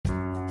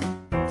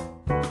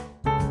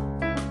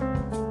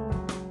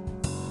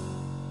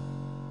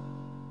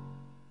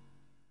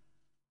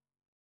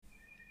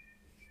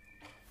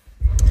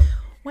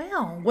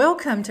Well,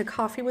 welcome to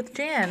Coffee with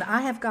Jen.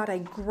 I have got a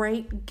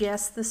great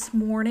guest this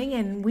morning,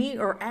 and we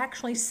are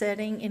actually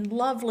sitting in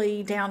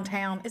lovely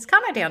downtown. It's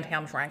kind of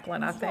downtown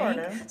Franklin, I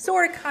think.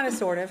 Sort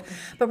of.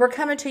 But we're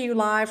coming to you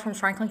live from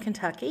Franklin,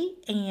 Kentucky,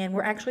 and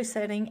we're actually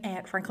sitting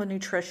at Franklin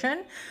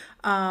Nutrition.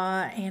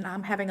 And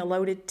I'm having a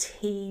loaded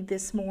tea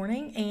this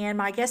morning. And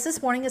my guest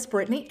this morning is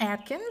Brittany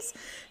Adkins.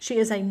 She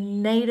is a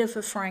native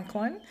of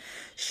Franklin.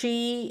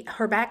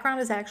 Her background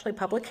is actually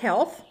public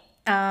health.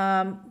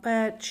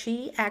 But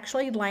she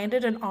actually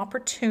landed an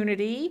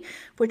opportunity,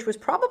 which was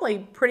probably a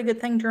pretty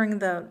good thing during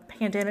the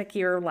pandemic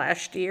year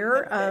last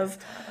year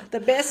the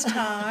best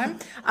time,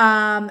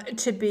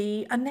 to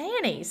be a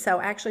nanny. So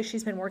actually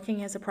she's been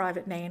working as a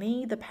private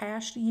nanny the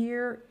past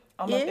year.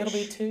 It'll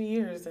be 2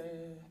 years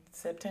in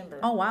September.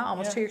 Oh, wow.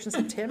 Almost 2 years in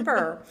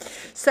September.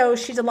 So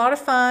she's a lot of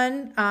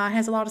fun,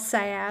 has a lot of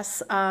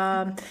sass,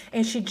 and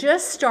she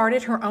just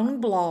started her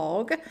own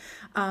blog,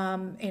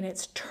 and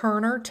it's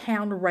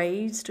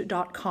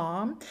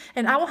turnertownraised.com.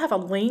 And I will have a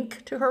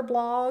link to her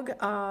blog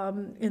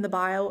in the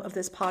bio of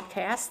this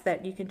podcast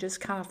that you can just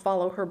kind of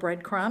follow her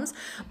breadcrumbs.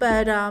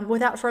 But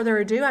without further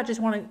ado, I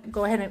just want to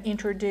go ahead and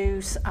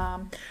introduce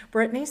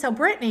Brittany. So,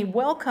 Brittany,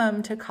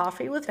 welcome to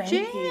Coffee with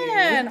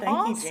Jen.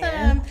 Thank you,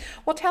 Jen.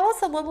 Well, tell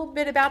us a little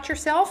bit about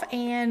yourself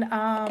and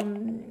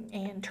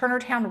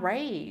Turnertown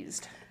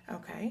Raised.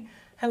 Okay.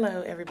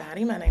 Hello,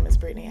 everybody. My name is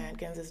Brittany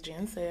Adkins. As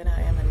Jen said,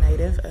 I am a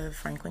native of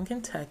Franklin,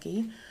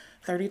 Kentucky,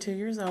 32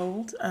 years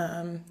old.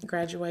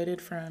 Graduated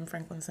from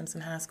Franklin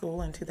Simpson High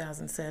School in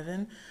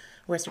 2007,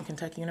 Western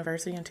Kentucky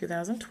University in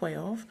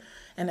 2012.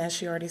 And as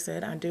she already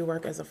said, I do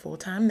work as a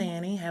full-time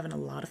nanny, having a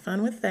lot of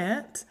fun with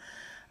that.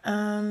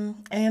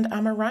 And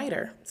I'm a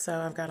writer,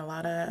 so I've got a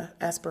lot of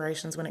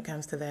aspirations when it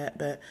comes to that.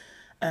 But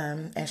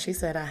as she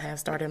said, I have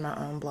started my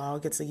own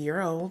blog. It's a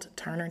year old,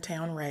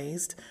 Turnertown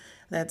Raised.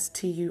 That's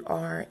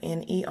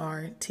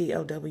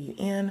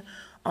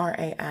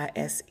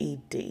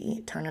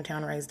TurnertownRaised.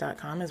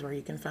 Turnertownraised.com is where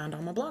you can find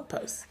all my blog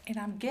posts. And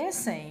I'm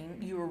guessing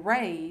you were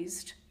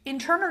raised in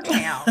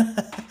Turnertown.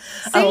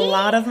 A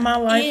lot of my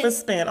life was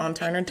spent on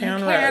Turnertown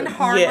Road. Can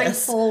hardly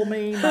fool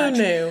me much. Who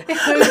knew?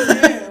 Who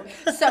knew?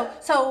 So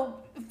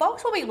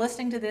folks will be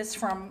listening to this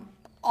from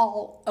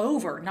all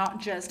over, not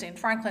just in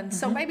Franklin. Mm-hmm.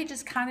 So maybe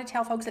just kind of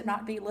tell folks that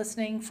might be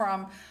listening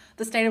from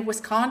the state of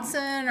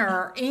Wisconsin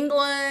or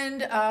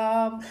England.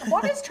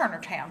 What is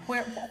Turnertown?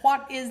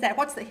 What is that?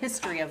 What's the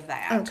history of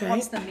that? Okay.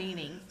 What's the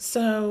meaning?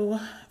 So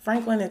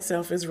Franklin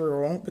itself is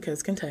rural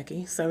because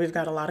Kentucky. So we've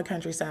got a lot of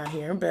countryside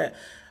here. But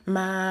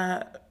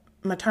my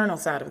maternal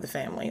side of the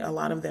family, a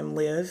lot of them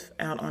live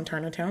out on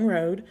Turnertown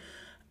Road.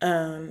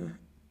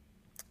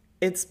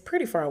 It's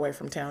pretty far away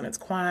from town. It's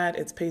quiet,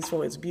 it's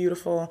peaceful, it's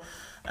beautiful.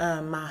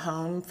 My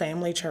home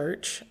family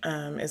church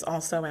is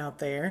also out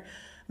there.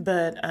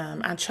 But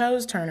I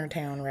chose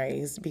Turnertown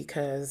Raised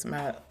because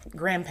my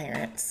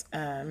grandparents,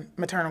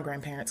 maternal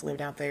grandparents,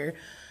 lived out there.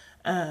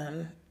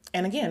 And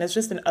again, it's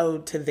just an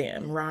ode to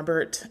them.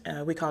 Robert,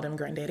 we called him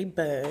Granddaddy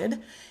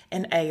Bud,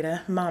 and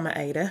Ada, Mama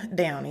Ada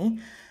Downey.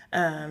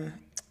 I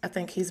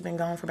think he's been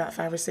gone for about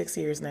 5 or 6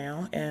 years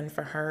now. And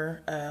for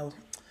her,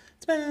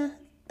 it's been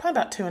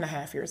probably about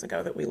 2.5 years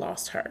ago that we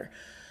lost her.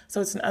 So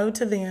it's an ode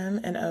to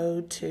them, an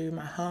ode to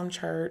my home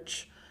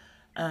church.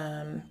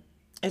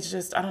 It's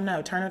just, I don't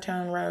know,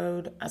 Turnertown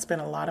Road. I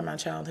spent a lot of my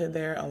childhood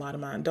there, a lot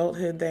of my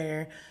adulthood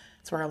there.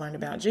 It's where I learned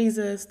about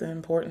Jesus, the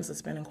importance of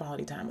spending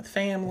quality time with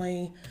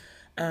family.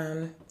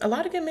 A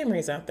lot of good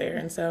memories out there.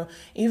 And so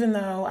even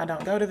though I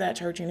don't go to that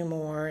church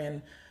anymore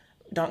and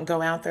don't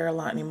go out there a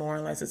lot anymore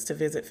unless it's to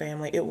visit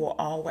family, it will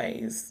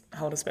always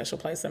hold a special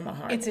place in my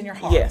heart. It's in your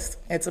heart. Yes,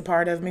 it's a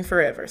part of me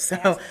forever. So,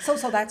 yes. So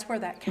that's where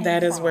that came from.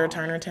 That is where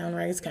Turnertown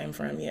Raised came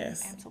from,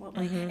 yes.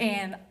 Absolutely. Mm-hmm.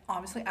 And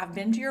obviously I've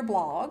been to your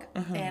blog,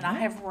 mm-hmm. and I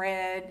have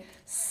read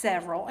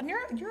several, and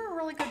you're a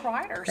really good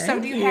writer. Thank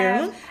so do you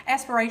have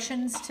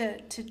aspirations to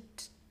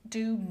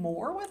do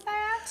more with that?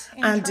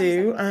 I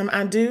do.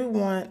 I do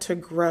want to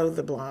grow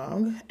the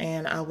blog,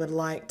 and I would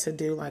like to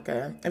do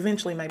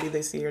eventually maybe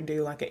this year,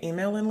 do like an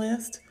emailing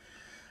list.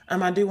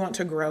 I do want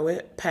to grow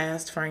it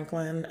past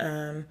Franklin.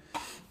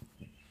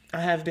 I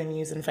have been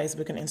using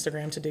Facebook and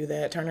Instagram to do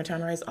that.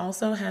 Turnertown Raised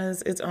also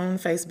has its own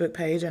Facebook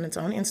page and its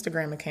own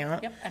Instagram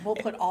account. Yep, and we'll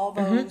put all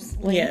those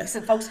links, yes.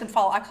 And folks can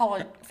follow. I call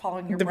it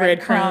following your the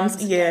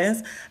breadcrumbs.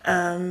 Yes.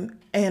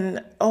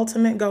 And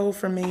ultimate goal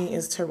for me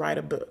is to write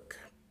a book.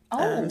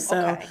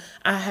 Okay.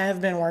 I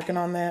have been working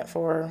on that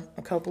for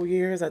a couple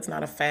years. That's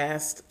not a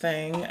fast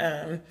thing,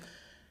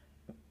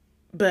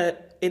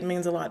 but it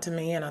means a lot to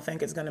me, and I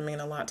think it's going to mean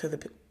a lot to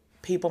the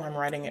people I'm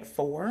writing it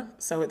for.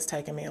 So it's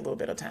taken me a little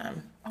bit of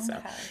time. Okay.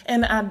 So,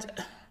 and I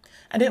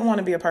didn't want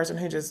to be a person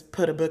who just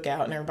put a book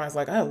out and everybody's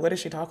like, oh, what is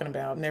she talking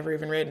about? Never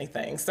even read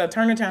anything. So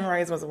Turnertown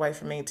Raised was a way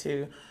for me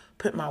to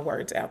put my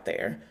words out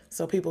there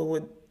so people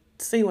would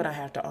see what I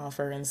have to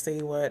offer and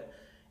see what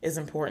is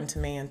important to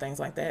me and things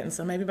like that. And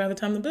so maybe by the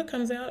time the book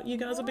comes out, you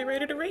guys will be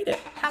ready to read it.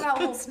 How about a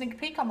little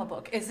sneak peek on the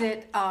book? Is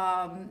it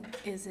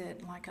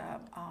like a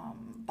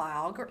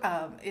biography?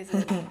 Is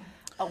it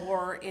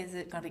Or is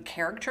it going to be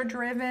character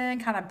driven,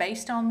 kind of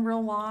based on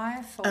real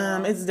life?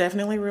 Or? It's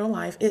definitely real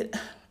life.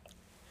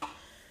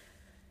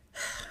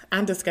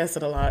 I discuss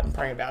it a lot and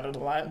pray about it a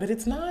lot, but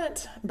it's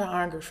not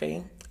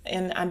biography,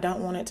 and I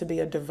don't want it to be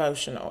a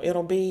devotional.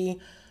 It'll be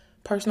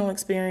personal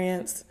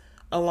experience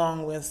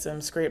along with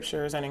some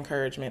scriptures and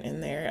encouragement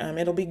in there.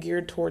 It'll be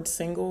geared towards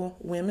single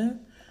women,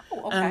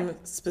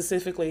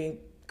 specifically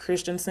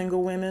Christian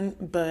single women,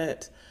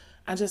 but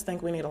I just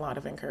think we need a lot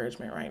of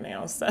encouragement right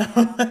now. So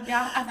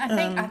yeah,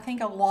 I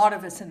think a lot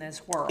of us in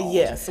this world.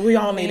 yes, we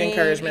all need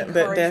encouragement,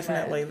 but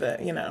definitely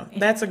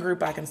that's a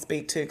group I can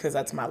speak to because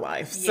that's my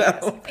life. So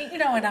yes.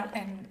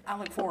 And I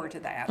look forward to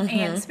that.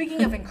 And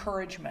speaking of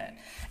encouragement,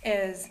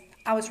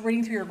 I was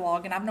reading through your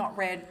blog, and I've not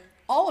read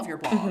all of your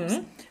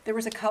blogs. There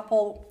was a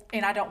couple,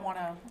 and I don't want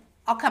to.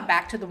 I'll come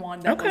back to the one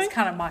that was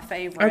kind of my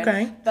favorite.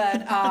 Okay.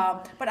 But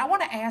I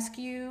want to ask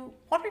you,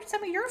 what are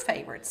some of your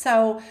favorites?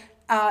 So.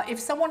 If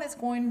someone is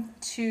going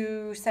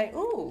to say,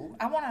 "Ooh,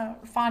 I want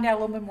to find out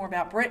a little bit more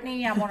about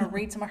Brittany. I want to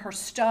read some of her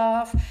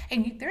stuff,"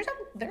 and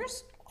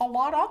there's a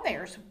lot on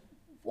there. So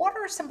what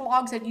are some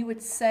blogs that you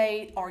would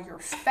say are your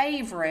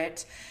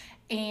favorite,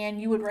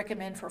 and you would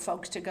recommend for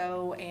folks to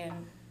go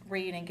and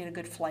read and get a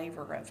good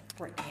flavor of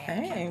Brittany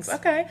Adkins? Thanks.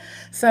 Okay,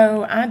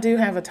 so I do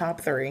have a top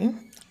 3.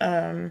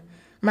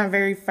 My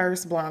very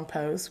first blog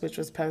post, which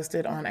was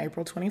posted on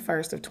April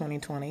 21st of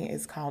 2020,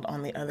 is called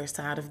 "On the Other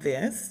Side of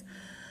This."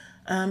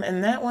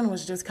 And that one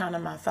was just kind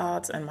of my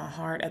thoughts and my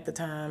heart at the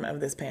time of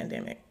this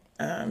pandemic.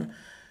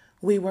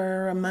 We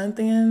were a month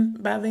in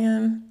by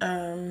then.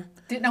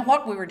 Didn't know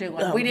what we were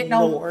doing. We didn't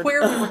know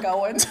where we were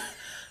going.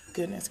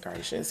 Goodness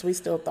gracious. We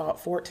still thought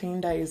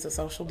 14 days of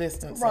social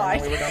distancing right.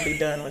 and we were going to be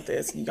done with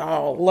this.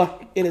 Y'all,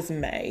 it is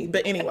May.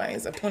 But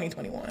anyways, of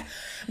 2021.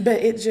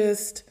 But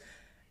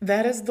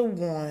that is the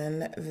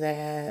one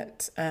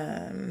that...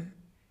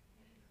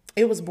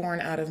 it was born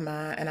out of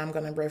and I'm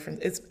going to reference,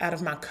 it's out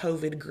of my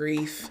COVID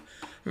grief,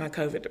 my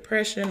COVID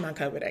depression, my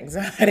COVID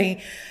anxiety.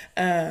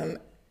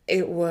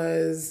 It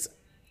was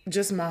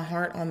just my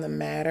heart on the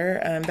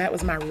matter. That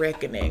was my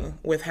reckoning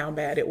with how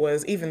bad it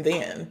was even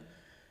then.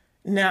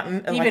 Now,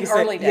 even like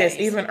early days.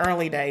 Yes, even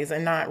early days,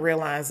 and not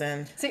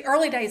realizing. See,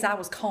 early days, I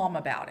was calm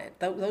about it.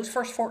 Those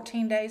first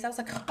 14 days, I was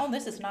like, "Oh,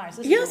 this is nice."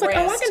 This I is was like,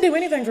 "Oh, I can do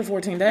anything for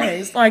 14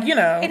 days." Like,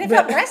 and it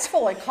felt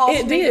restful. It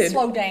caused me to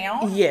slow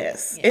down.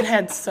 Yes, it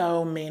had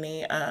so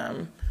many.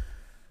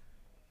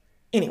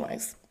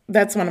 Anyways,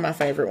 that's one of my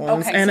favorite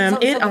ones, okay,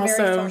 and it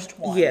also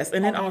yes,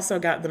 and it also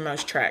got the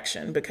most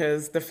traction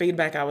because the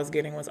feedback I was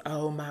getting was,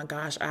 "Oh my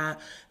gosh,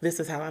 this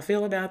is how I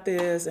feel about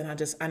this," and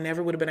I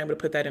never would have been able to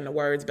put that into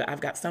words, but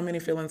I've got so many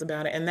feelings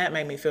about it, and that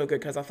made me feel good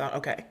because I thought,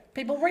 okay,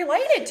 people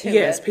related to it.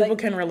 Yes, people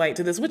can relate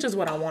to this, which is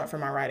what I want for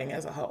my writing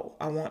as a whole.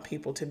 I want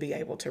people to be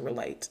able to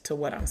relate to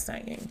what I'm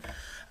saying.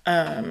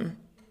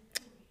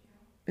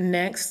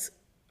 Next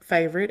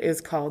favorite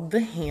is called The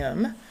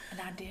Hymn.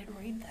 And I did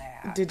read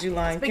that. Did you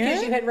like it?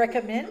 Because you had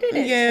recommended it to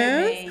me.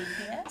 Yes.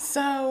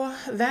 So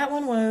that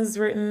one was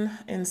written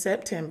in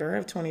September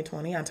of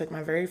 2020. I took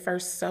my very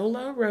first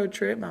solo road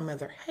trip. My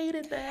mother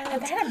hated that.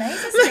 And that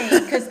amazes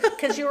me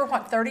because you were,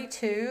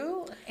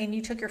 32 and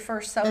you took your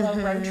first solo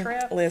road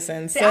trip?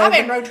 Listen. See, I've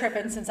been road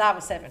tripping since I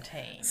was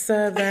 17.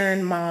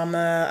 Southern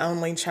mama,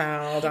 only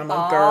child. I'm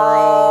a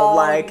girl.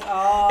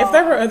 If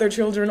there were other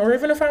children or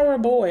even if I were a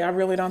boy, I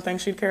really don't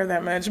think she'd care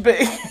that much.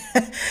 But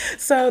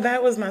so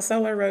that was my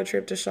solo road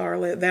trip to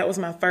Charlotte. That was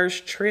my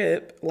first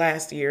trip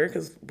last year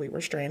because we were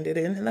stranded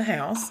in the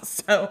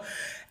house. So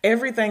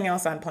everything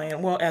else I'd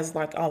planned, well, as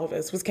like all of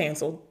us, was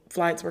canceled.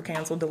 Flights were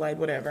canceled, delayed,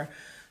 whatever.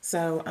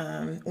 So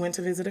went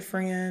to visit a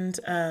friend.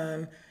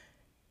 And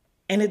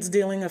it's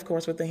dealing, of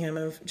course, with the hem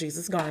of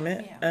Jesus'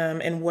 garment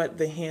and what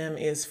the hem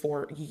is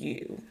for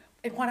you.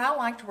 And what I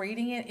liked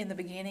reading it in the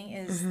beginning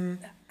is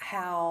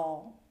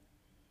how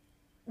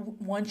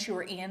once you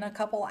were in a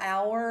couple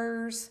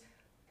hours,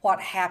 what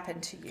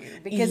happened to you.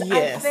 Because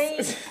I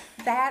think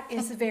that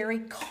is very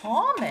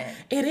common.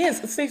 It is.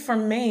 See, for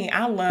me,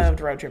 I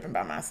loved road tripping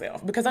by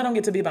myself because I don't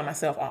get to be by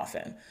myself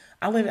often.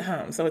 I live at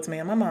home, so it's me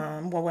and my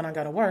mom. Well, when I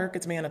go to work,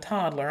 it's me and a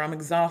toddler. I'm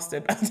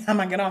exhausted by the time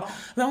I get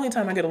off. The only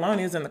time I get alone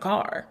is in the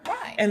car.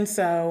 Right. And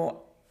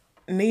so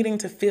needing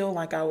to feel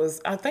like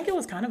I think it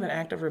was kind of an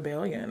act of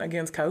rebellion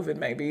against COVID,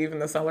 maybe even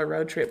the solo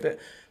road trip. But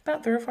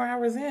about 3 or 4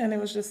 hours in, it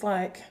was just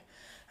like,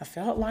 I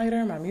felt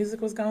lighter. My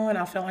music was going.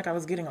 I felt like I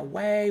was getting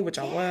away, which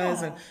I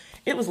was. And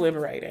it was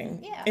liberating.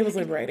 Yeah. It was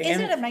liberating.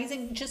 Isn't it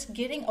amazing just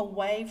getting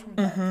away from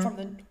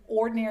the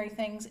ordinary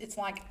things? It's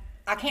like,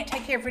 I can't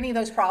take care of any of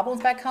those problems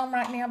back home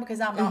right now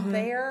because I'm not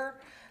there.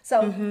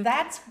 So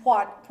that's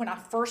what, when I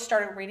first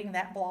started reading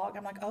that blog,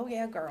 I'm like, oh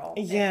yeah, girl.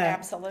 Yeah.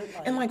 Absolutely.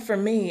 And like for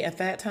me at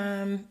that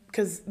time,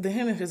 because the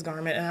hem of his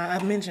garment, and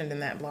I've mentioned in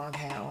that blog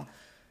how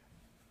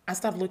I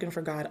stopped looking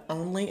for God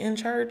only in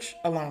church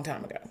a long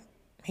time ago.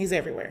 He's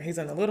everywhere. He's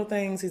in the little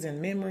things. He's in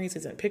memories.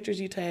 He's in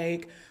pictures you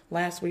take,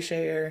 laughs we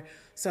share.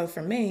 So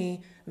for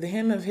me, the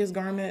hem of his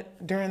garment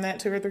during that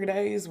 2 or 3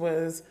 days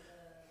was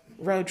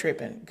road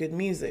tripping, good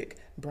music,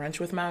 brunch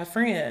with my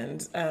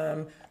friends,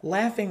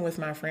 laughing with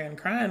my friend,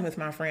 crying with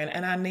my friend.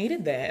 And I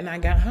needed that. And I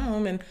got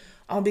home and,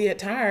 albeit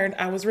tired,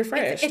 I was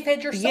refreshed. It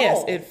fed your soul.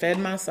 Yes, it fed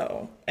my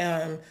soul.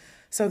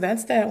 So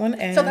that's that one.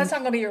 And so that's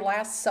not going to be your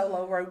last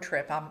solo road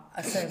trip, I'm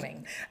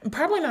assuming.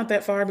 Probably not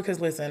that far because,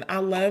 listen, I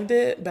loved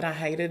it, but I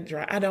hated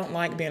drive. I don't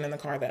like being in the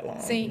car that long.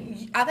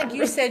 See, I think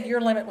you said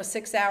your limit was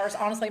 6 hours.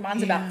 Honestly,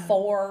 mine's about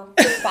 4,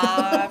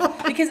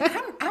 5. Because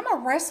I'm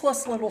a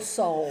restless little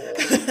soul.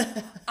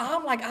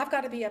 I'm like, I've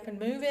got to be up and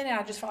moving, and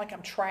I just feel like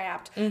I'm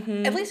trapped.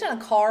 At least in a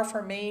car,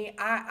 for me,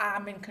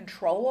 I'm in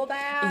control of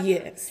that.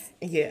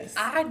 Yes.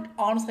 I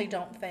honestly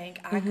don't think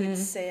I could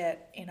sit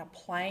in a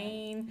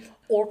plane,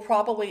 or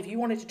probably if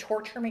you wanted to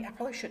torture me, I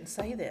probably shouldn't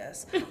say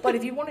this, but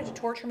if you wanted to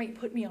torture me,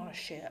 put me on a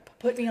ship.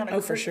 Put me on a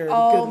Oh, for sure.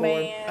 Oh, Good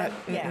man. Lord.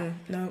 Yeah.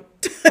 No.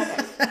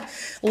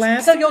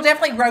 So you'll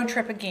definitely road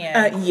trip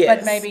again, yes,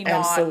 but maybe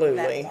not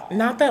absolutely. that long.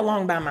 Not that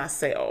long by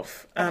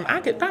myself. I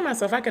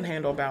could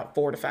handle about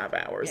 4 to 5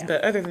 hours, Yeah.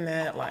 but other than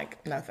that,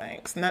 like, no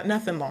thanks.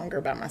 Nothing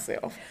longer by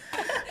myself.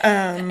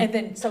 And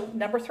then, so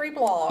number 3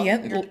 blog,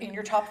 Yep. in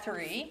your top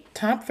 3.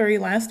 Top 3,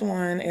 last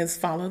one is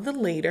Follow the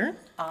Leader.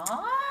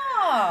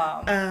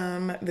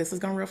 This is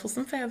gonna ruffle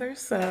some feathers,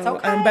 so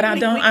okay. but I'm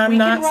we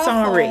not can ruffle.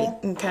 sorry,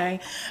 okay?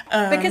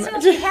 Because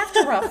sometimes you have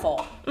to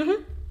ruffle.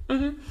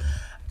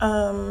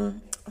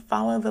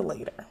 Follow the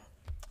Leader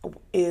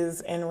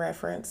is in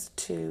reference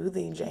to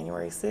the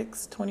January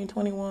 6,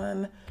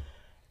 2021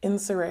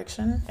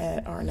 insurrection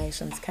at our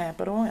nation's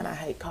capital, and I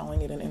hate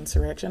calling it an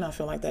insurrection. I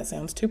feel like that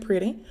sounds too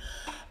pretty.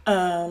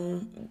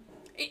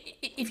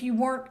 If you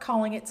weren't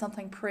calling it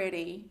something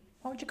pretty,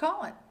 what would you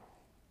call it?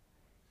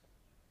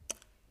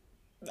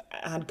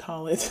 I'd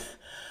call it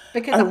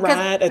Because a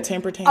riot, a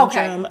temper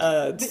tantrum,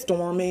 a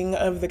storming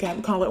of the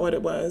Capitol. Call it what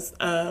it was.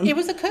 It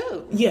was a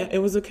coup. Yeah, it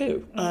was a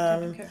coup.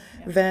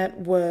 That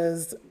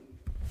was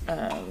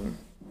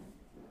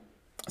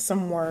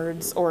some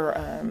words or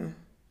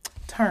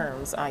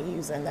terms I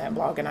use in that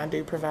blog, and I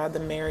do provide the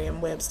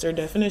Merriam-Webster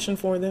definition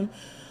for them.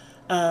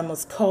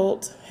 Was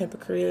cult,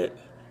 hypocrite,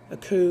 a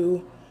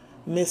coup,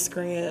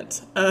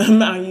 miscreant.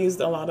 I used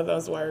a lot of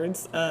those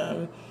words.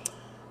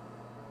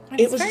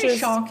 It's very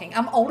shocking.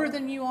 I'm older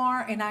than you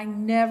are, and I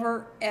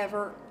never,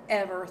 ever,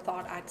 ever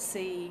thought I'd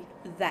see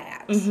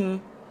that.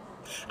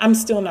 I'm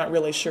still not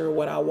really sure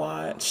what I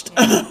watched.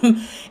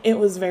 It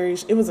was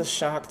a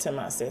shock to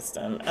my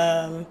system.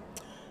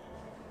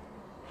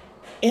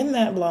 In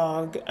that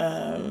blog,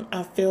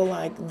 I feel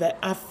like,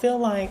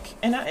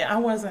 and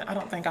I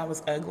don't think I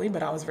was ugly,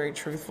 but I was very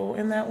truthful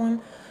in that one.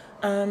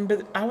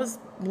 But I was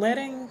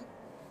letting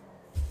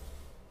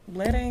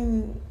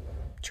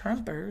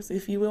Trumpers,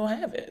 if you will,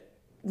 have it.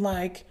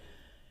 Like,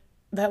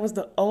 that was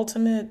the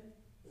ultimate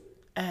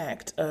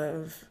act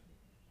of,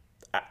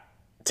 I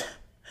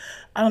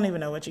don't even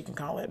know what you can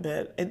call it,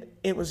 but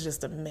it was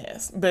just a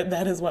mess. But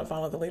that is what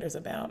Follow the Leader is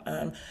about.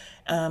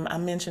 I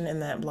mentioned in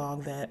that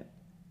blog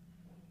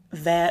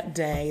that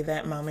day,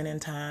 that moment in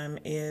time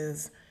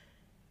is,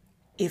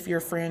 if your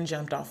friend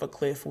jumped off a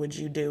cliff, would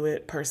you do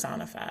it?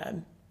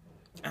 Personified.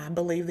 I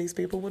believe these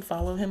people would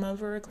follow him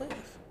over a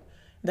cliff.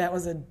 That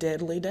was a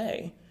deadly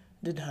day.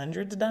 Did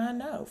hundreds die?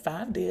 No.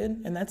 5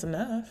 did, and that's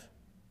enough.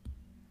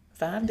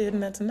 5 did,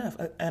 and that's enough.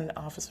 An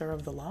officer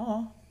of the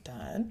law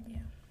died. Yeah.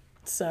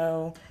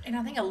 So. And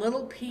I think a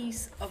little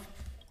piece of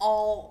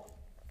all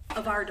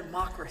of our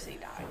democracy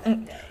died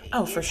that day.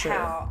 Oh, for sure.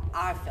 How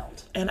I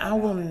felt. And I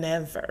will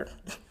never,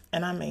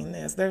 and I mean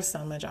this, there's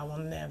so much I will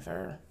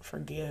never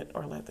forget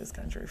or let this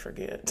country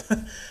forget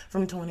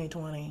from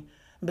 2020.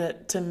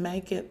 But to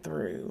make it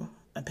through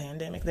a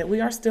pandemic that we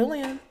are still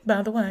in,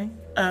 by the way,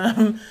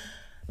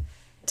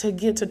 to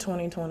get to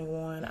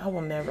 2021, I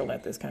will never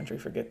let this country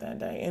forget that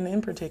day. And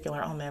in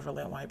particular, I'll never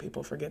let white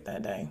people forget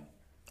that day,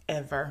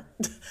 ever.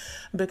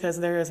 Because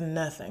there is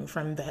nothing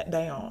from that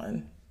day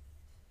on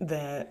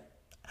that,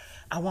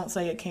 I won't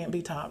say it can't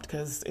be topped,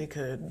 because it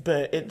could,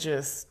 but it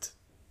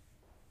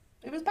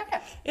was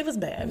bad. It was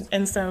bad.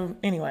 And so,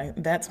 anyway,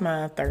 that's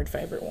my 3rd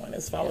favorite one,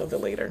 is Follow the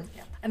Leader.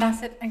 Yeah. And I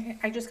said,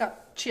 I just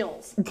got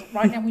chills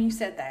right now when you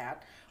said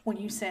that. When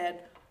you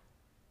said,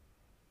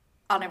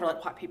 I'll never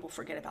let white people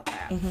forget about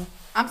that.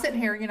 I'm sitting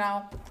here,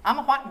 I'm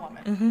a white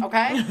woman,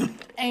 okay?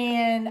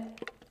 and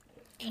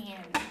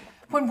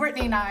when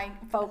Brittany and I,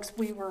 folks,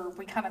 we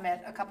kind of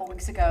met a couple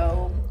weeks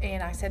ago,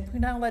 and I said,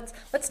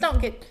 let's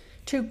not get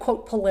too,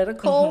 quote,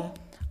 political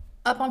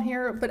up on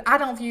here, but I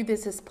don't view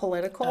this as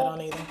political. I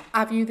don't either.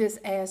 I view this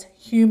as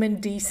human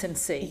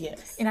decency.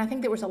 Yes. And I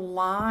think there was a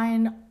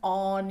line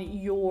on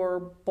your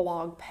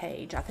blog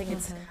page. I think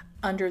it's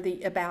under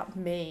the About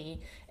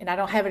Me, and I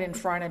don't have it in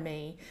front of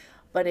me,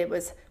 but it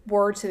was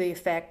words to the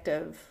effect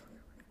of,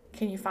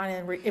 can you find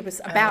it? It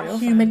was about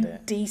human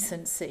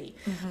decency.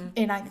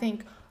 And I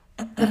think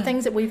the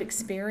things that we've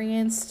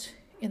experienced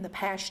in the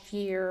past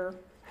year,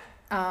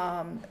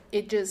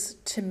 it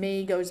just, to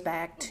me, goes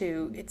back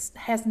to, it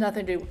has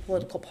nothing to do with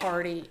political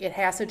party. It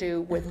has to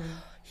do with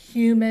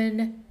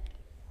human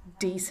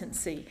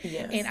decency.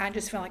 Yes. And I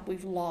just feel like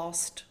we've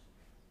lost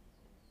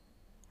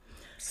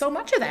so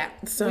much of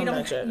that. So we don't,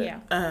 much of it.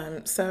 Yeah.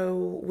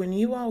 So when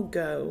you all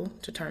go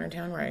to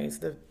Turnertown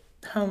Raised, the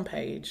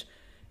homepage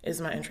is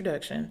my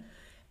introduction.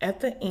 At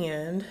the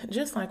end,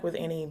 just like with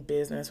any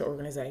business or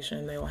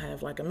organization, they will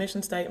have like a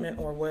mission statement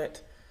or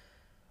what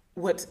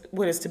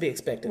is to be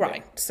expected.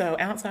 Right. There. So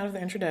outside of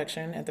the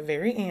introduction, at the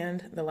very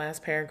end, the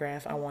last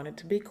paragraph, I want it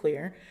to be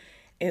clear.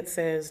 It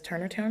says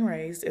Turnertown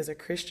Raised is a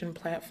Christian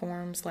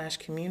platform /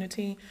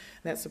 community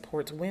that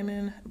supports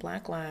women,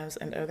 Black lives,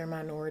 and other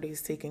minorities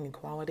seeking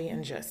equality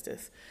and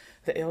justice.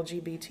 The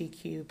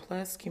LGBTQ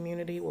plus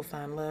community will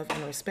find love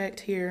and respect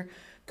here.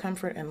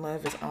 Comfort and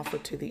love is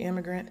offered to the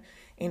immigrant.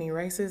 Any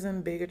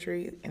racism,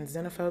 bigotry, and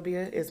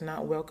xenophobia is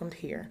not welcomed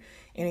here.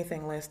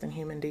 Anything less than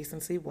human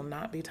decency will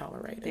not be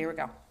tolerated. There we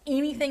go.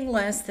 Anything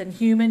less than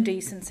human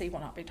decency will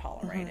not be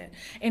tolerated.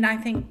 And I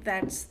think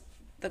that's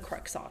the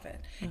crux of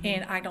it.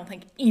 And I don't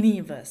think any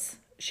of us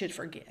should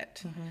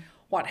forget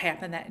what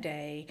happened that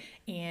day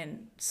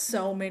and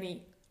so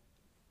many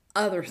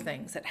other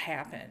things that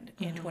happened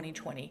in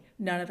 2020.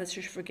 None of us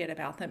should forget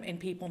about them,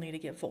 and people need to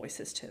give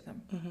voices to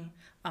them.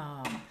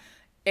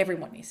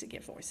 Everyone needs to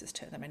give voices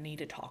to them and need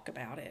to talk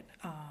about it.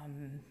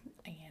 And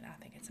I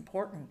think it's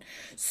important.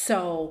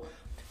 So,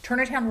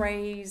 Turnertown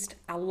Raised,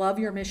 I love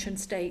your mission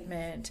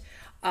statement.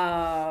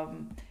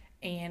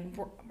 And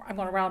I'm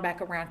going to round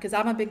back around because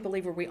I'm a big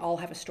believer we all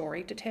have a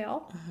story to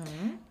tell.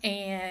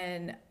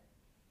 And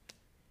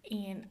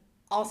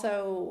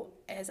also,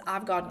 as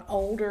I've gotten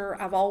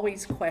older, I've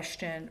always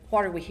questioned,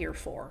 what are we here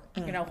for?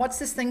 You know, what's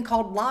this thing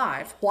called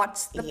life?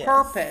 What's the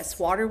purpose?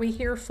 What are we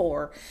here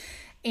for?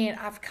 And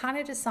I've kind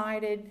of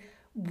decided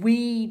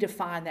we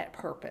define that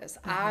purpose.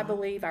 I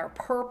believe our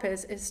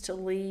purpose is to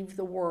leave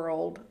the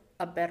world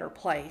a better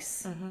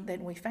place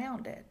than we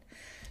found it.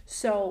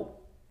 So,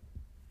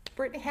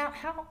 Brittany,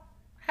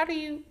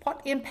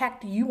 what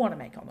impact do you want to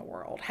make on the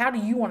world? How do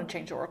you want to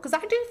change the world? Because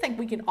I do think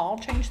we can all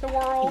change the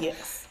world.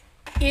 Yes.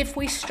 If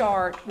we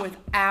start with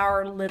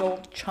our little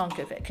chunk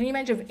of it. Can you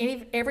imagine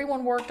if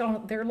everyone worked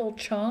on their little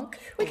chunk?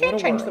 We can't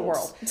change the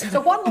world.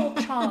 So one little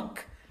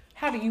chunk,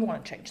 how do you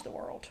want to change the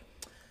world?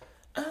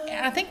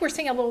 And I think we're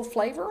seeing a little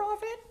flavor of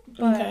it.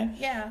 But Okay.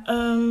 Yeah.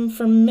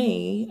 For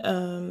me,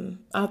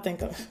 I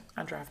think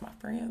I drive my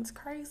friends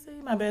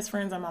crazy. My best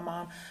friends and my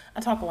mom.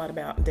 I talk a lot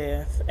about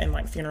death and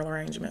like funeral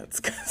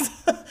arrangements because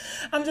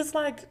I'm just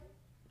like,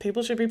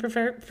 people should be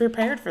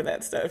prepared for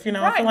that stuff. You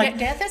know, Right. I feel like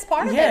Death is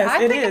part of yes, it.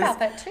 I think is. about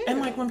that too.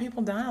 And like when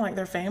people die, like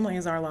their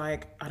families are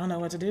like, I don't know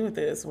what to do with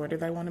this. Where do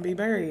they want to be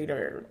buried,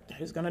 or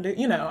who's gonna do?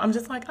 You know, I'm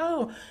just like,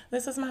 oh,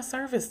 this is my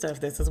service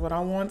stuff. This is what I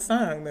want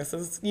sung. This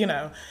is, you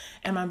know.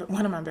 And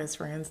one of my best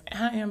friends,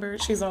 hi Amber,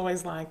 she's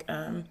always like,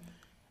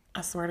 I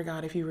swear to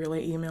God, if you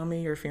really email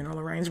me your funeral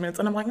arrangements,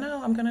 and I'm like,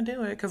 no, I'm gonna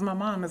do it, because my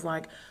mom is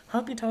like,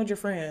 hope you told your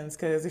friends,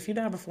 because if you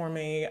die before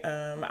me,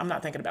 I'm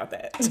not thinking about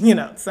that, you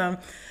know. So,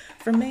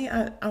 for me,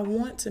 I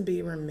want to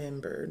be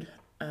remembered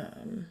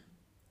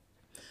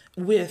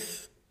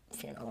with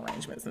funeral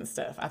arrangements and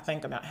stuff. I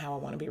think about how I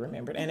want to be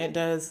remembered, and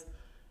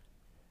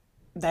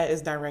that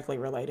is directly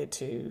related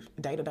to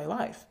day-to-day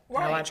life, how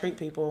I Right. treat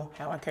people,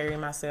 how I carry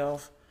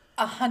myself.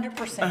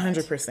 100%.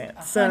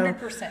 100%. So,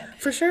 100%.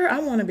 for sure, I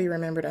want to be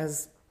remembered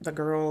as the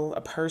girl,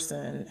 a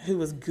person who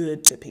was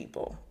good to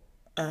people.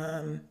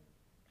 I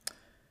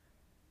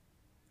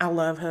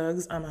love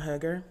hugs. I'm a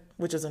hugger,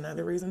 which is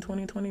another reason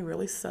 2020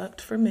 really sucked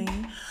for me.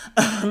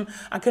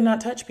 I could not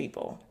touch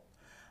people.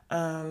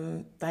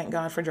 Thank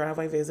God for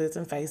driveway visits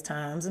and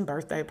FaceTimes and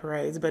birthday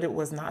parades, but it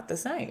was not the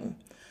same.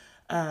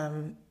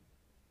 I'm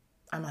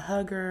a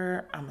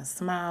hugger. I'm a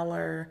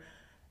smiler.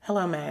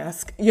 Hello,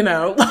 mask. You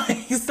know,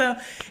 like, so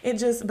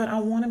but I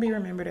want to be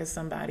remembered as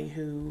somebody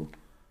who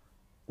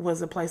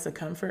was a place of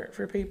comfort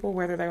for people,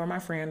 whether they were my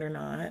friend or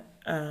not.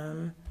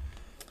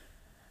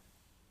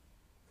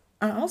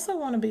 I also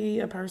want to be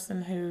a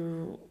person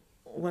who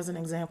was an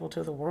example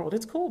to the world.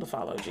 It's cool to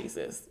follow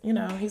Jesus. You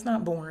know, he's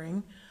not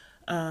boring.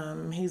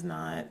 He's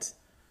not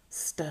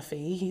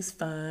stuffy. He's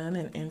fun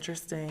and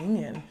interesting.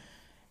 And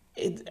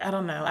I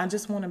don't know. I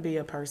just want to be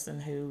a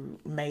person who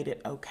made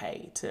it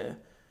okay to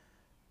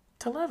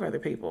love other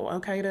people,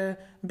 okay to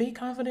be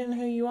confident in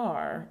who you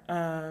are,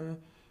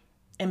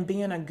 and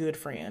being a good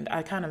friend.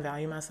 I kind of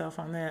value myself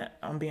on that,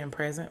 on being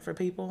present for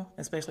people,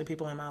 especially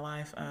people in my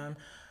life.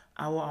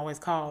 I will always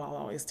call, I'll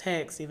always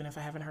text, even if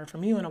I haven't heard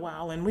from you in a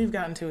while. And we've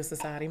gotten to a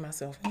society,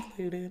 myself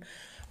included,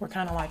 we're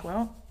kind of like,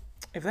 well,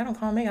 if they don't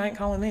call me, I ain't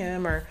calling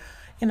them. Or,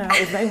 you know,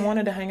 if they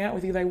wanted to hang out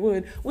with you, they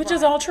would, which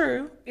is all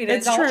true.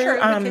 It's all true.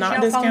 I'm because, not you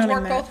know, discounting phones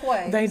work that. both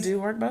ways. They do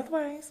work both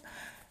ways.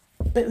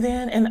 But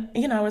then, and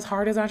you know, as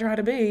hard as I try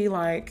to be,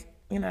 like,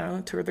 you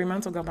know, 2 or 3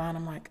 months will go by and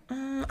I'm like,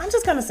 I'm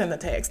just going to send the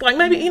text. Like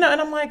maybe, you know,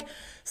 and I'm like,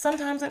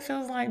 sometimes it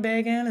feels like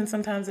begging and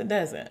sometimes it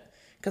doesn't.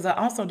 Because I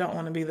also don't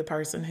want to be the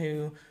person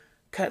who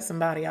cuts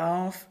somebody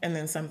off and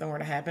then something were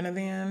to happen to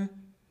them.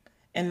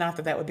 And not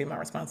that that would be my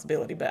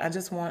responsibility, but I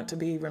just want to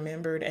be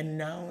remembered and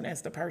known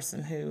as the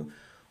person who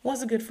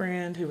was a good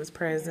friend, who was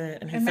present,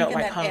 and who felt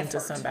like home to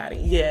somebody.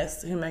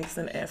 Yes, who makes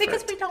an effort.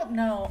 Because we don't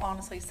know,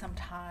 honestly,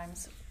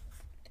 sometimes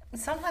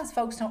sometimes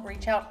folks don't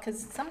reach out because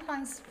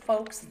sometimes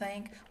folks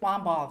think, well,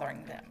 I'm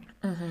bothering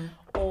them.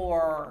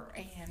 Or,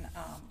 and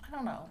I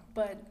don't know,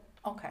 but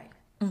okay.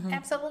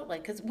 Absolutely,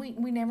 because we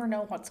never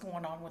know what's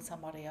going on with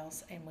somebody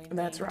else, and we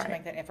need to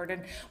make that effort.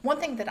 And one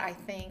thing that I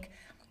think,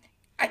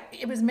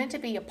 it was meant to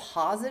be a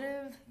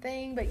positive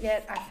thing, but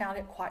yet I found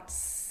it quite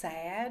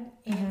sad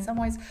in some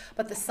ways.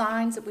 But the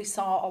signs that we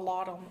saw a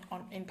lot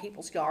in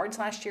people's yards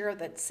last year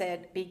that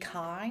said, be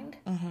kind.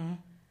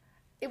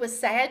 It was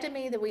sad to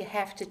me that we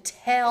have to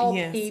tell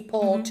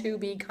people to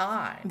be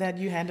kind. That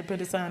you had to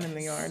put a sign in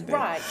the yard.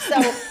 Right.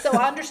 So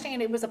I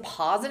understand it was a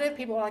positive.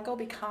 People were like, oh,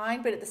 be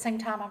kind. But at the same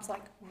time, I was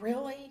like,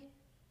 really?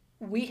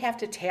 We have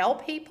to tell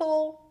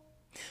people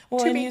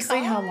well, to and be you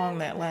kind? see how long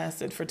that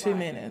lasted for 2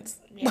 minutes.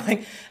 Yeah.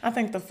 Like, I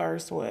think the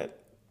first,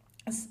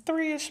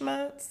 3-ish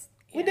months,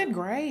 we did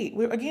great.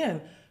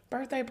 Again,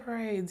 birthday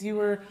parades. You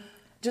were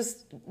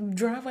just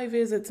driveway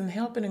visits and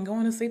helping and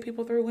going to see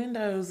people through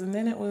windows. And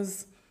then it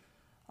was,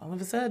 all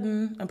of a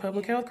sudden, a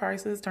public health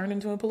crisis turned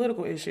into a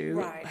political issue.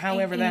 Right.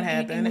 However that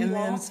happened. And we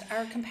lost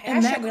our compassion.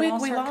 And that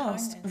quick we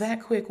lost.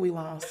 That quick we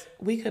lost.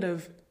 We could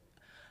have,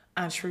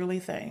 I truly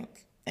think,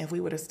 if we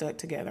would have stuck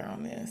together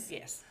on this.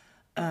 Yes.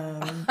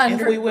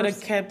 If we would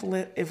have kept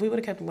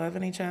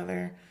loving each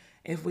other,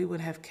 if we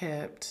would have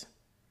kept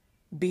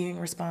being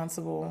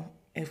responsible,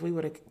 if we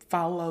would have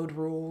followed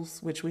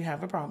rules, which we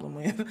have a problem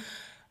with,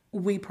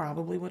 we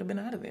probably would have been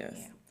out of this.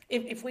 Yeah.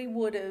 If we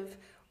would have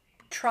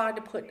tried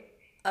to put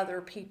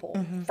other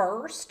people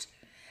first,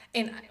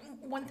 and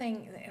one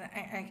thing,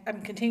 and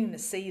I'm continuing to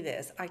see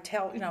this, I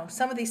tell,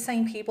 some of these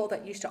same people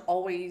that used to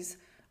always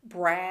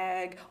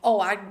brag,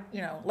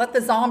 let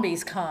the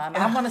zombies come.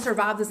 I'm going to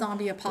survive the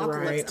zombie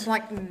apocalypse.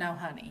 Right. I'm like, no,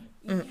 honey.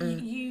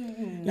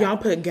 Y'all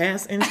put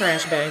gas in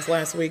trash bags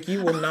last week.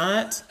 You will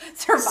not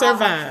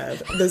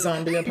survive the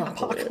zombie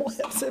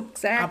apocalypse.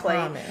 Exactly.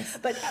 I promise.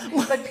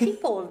 But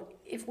people,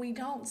 if we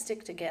don't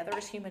stick together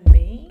as human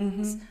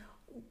beings,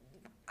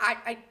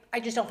 I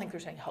just don't think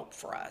there's any hope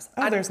for us.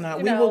 There's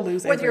not. We will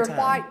lose whether every you're time.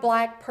 white,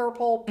 black,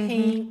 purple,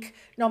 pink,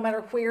 no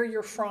matter where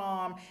you're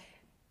from,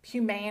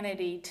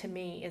 humanity to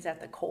me is at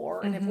the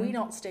core. And if we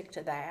don't stick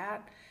to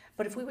that,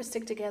 but if we would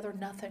stick together,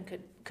 nothing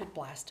could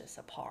blast us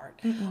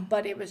apart.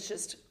 But it was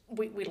just,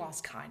 we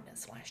lost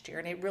kindness last year,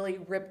 and it really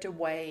ripped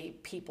away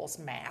people's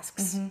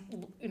masks,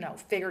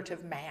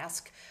 figurative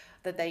mask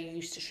that they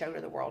used to show to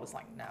the world. Is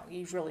like, no,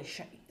 you've really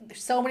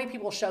so many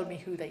people showed me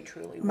who they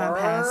truly My were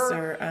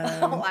pastor,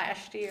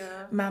 last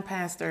year. My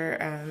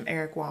pastor,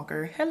 Eric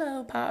Walker,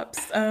 hello,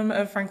 Pops,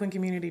 of Franklin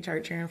Community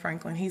Church here in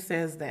Franklin, he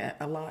says that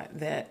a lot,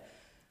 that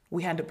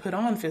we had to put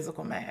on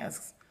physical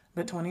masks,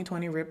 but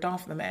 2020 ripped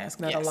off the mask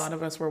that a lot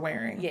of us were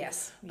wearing.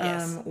 Yes.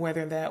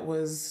 Whether that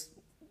was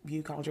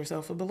you called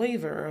yourself a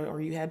believer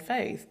or you had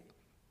faith,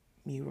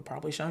 you were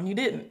probably shown you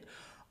didn't.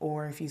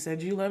 Or if you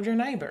said you loved your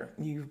neighbor,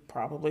 you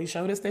probably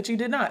showed us that you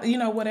did not.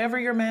 Whatever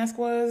your mask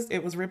was,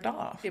 it was ripped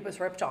off. It was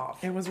ripped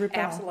off.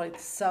 Absolutely.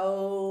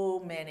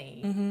 So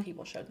many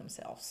people showed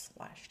themselves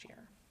last year.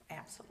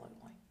 Absolutely.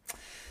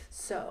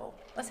 So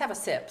let's have a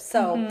sip.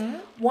 So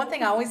one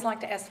thing I always like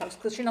to ask folks,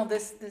 because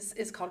this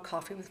is called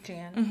Coffee with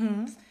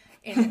Jen,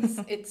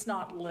 and it's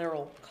not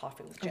literal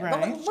coffee with Jen. Right.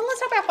 But let's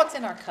talk about what's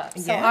in our cup.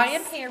 So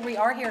we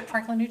are here at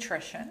Franklin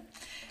Nutrition,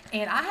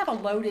 and I have a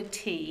loaded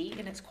tea,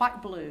 and it's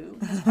quite blue.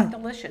 It's quite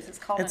delicious. It's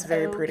called. It's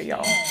very pretty,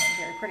 y'all.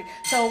 Very pretty.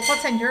 So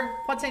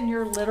what's in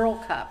your literal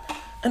cup?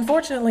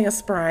 Unfortunately, a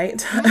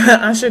Sprite.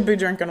 I should be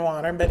drinking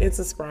water, but it's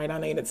a Sprite. I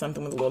needed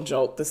something with a little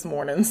jolt this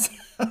morning.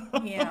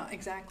 Yeah,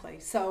 exactly.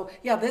 So,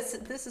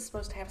 this is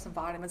supposed to have some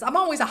vitamins. I'm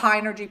always a high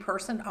energy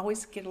person. I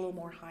always get a little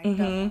more hyped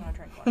up when I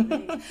drink one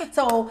of these.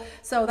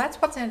 So that's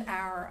what's in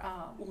our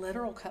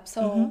literal cup.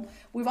 So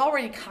we've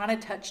already kind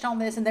of touched on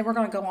this, and then we're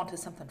going to go on to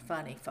something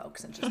funny,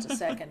 folks, in just a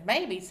second.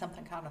 Maybe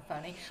something kind of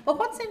funny. But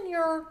what's in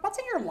your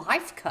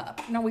life cup?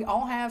 We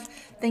all have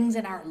things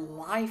in our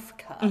life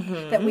cup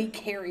that we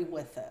carry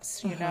with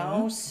us.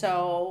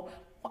 So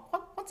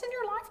what's in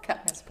your life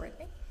cup, Miss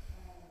Brittany?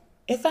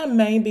 If I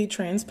may be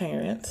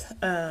transparent,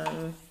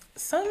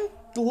 some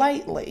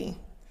lately,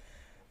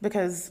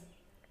 because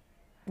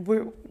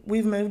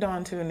we've moved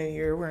on to a new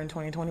year, we're in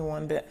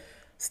 2021, but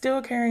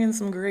still carrying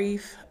some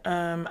grief.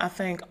 I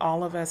think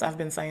all of us, I've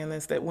been saying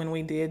this, that when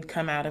we did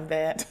come out of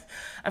that,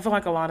 I feel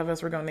like a lot of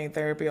us were going to need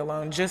therapy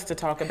alone just to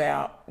talk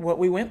about what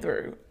we went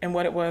through and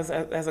what it was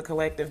as a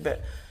collective.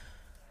 But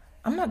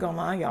I'm not gonna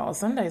lie, y'all.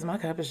 Some days my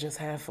cup is just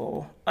half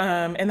full,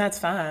 and that's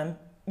fine.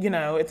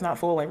 It's not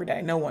full every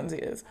day. No one's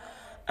is.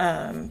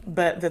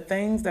 But the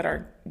things that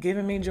are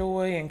giving me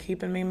joy and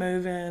keeping me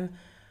moving,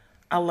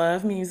 I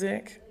love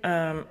music.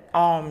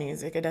 All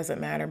music, it doesn't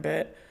matter.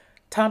 But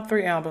top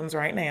 3 albums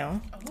right now.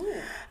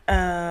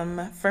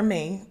 For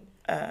me,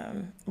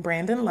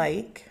 Brandon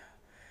Lake,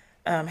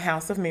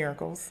 House of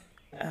Miracles.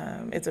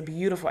 It's a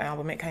beautiful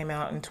album. It came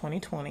out in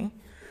 2020.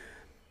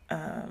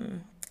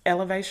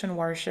 Elevation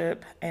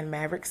Worship and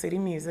Maverick City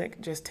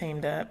Music just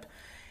teamed up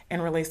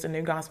and released a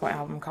new gospel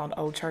album called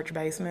Old Church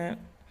Basement.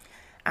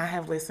 I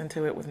have listened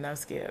to it with no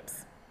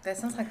skips. That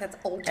sounds like that's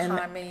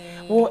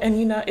old-timey. Well, and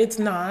it's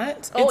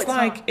not. Oh, it's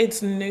like not.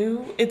 it's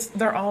new.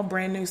 They're all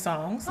brand new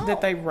songs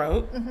that they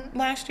wrote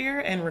last year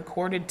and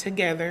recorded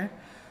together.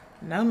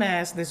 No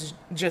mask. This is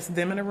just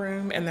them in a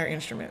room and their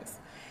instruments.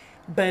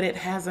 But it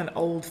has an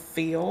old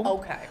feel.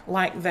 Okay.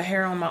 Like the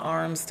hair on my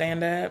arms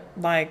stand up.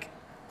 Like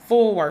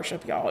full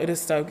worship, y'all. It is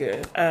so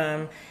good.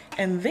 And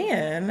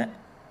then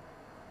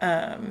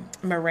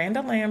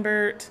Miranda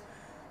Lambert,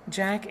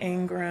 Jack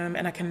Ingram,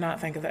 and I cannot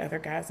think of the other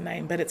guy's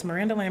name, but it's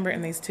Miranda Lambert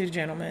and these two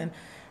gentlemen.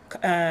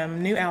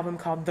 New album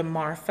called The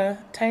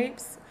Marfa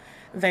Tapes.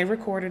 They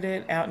recorded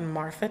it out in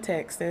Marfa,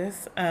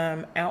 Texas,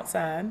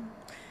 outside.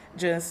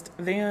 Just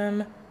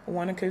them,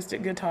 one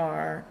acoustic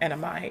guitar, and a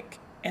mic.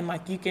 And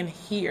like you can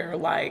hear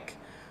like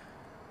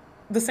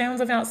the sounds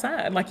of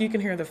outside. Like you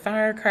can hear the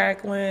fire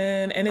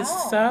crackling, and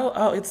it's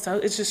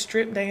just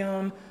stripped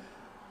down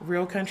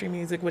real country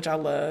music, which I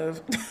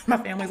love. My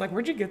family's like,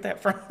 where'd you get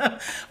that from?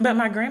 But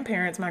my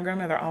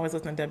grandmother always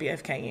listened to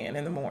WFKN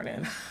in the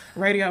morning.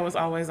 Radio was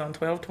always on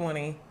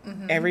 1220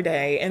 every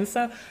day. And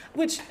so,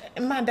 which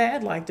my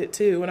dad liked it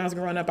too. When I was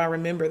growing up, I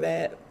remember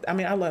that. I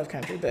mean, I love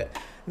country, but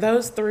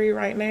those three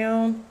right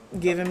now,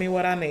 giving me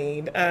what I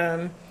need.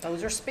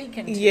 Those are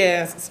speaking to you.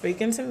 Yes,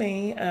 speaking to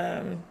me.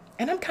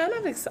 And I'm kind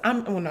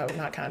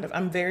of,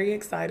 I'm very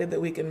excited that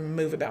we can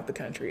move about the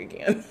country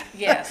again.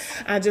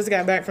 Yes. I just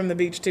got back from the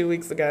beach 2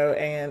 weeks ago,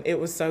 and it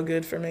was so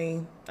good for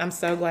me. I'm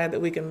so glad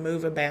that we can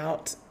move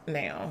about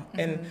now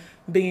and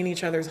be in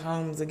each other's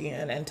homes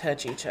again and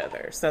touch each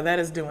other. So that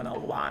is doing a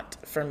lot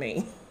for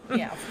me.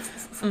 Yeah,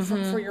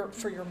 for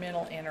your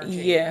mental energy.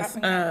 Yes,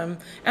 and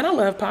I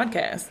love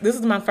podcasts. This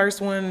is my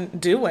first one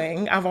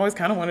doing. I've always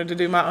kind of wanted to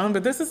do my own,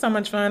 but this is so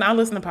much fun. I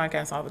listen to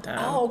podcasts all the time.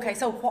 Oh, okay.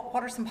 So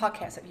what are some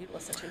podcasts that you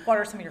listen to? What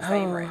are some of your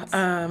favorites?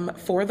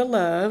 For the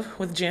Love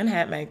with Jen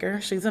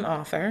Hatmaker. She's an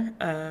author.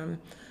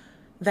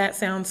 That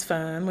Sounds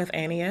Fun with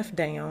Annie F.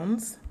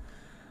 Downs.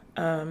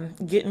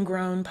 Getting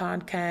Grown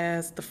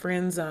podcast, The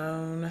Friend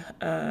Zone,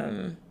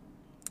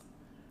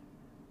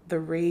 The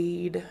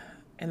Read.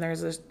 And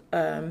there's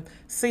a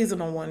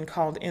seasonal one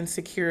called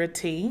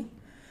Insecurity,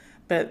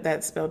 but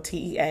that's spelled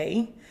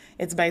TEA.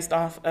 It's based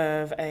off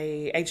of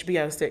a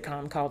HBO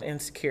sitcom called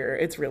Insecure.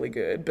 It's really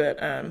good,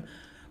 but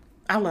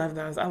I love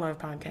those. I love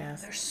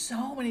podcasts. There's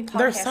so many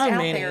podcasts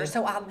out there.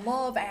 So I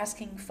love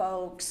asking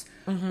folks,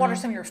 what are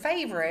some of your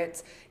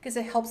favorites? Because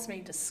it helps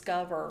me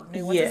discover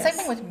new ones. Yes. The same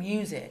thing with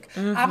music.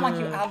 I'm like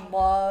you. I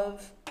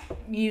love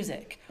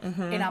music,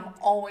 and I'm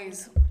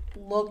always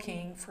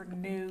looking for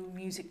new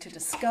music to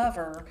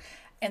discover.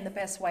 And the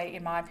best way,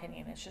 in my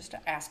opinion, is just to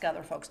ask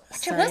other folks,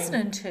 what you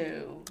listening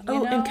to?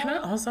 And can I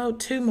also,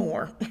 two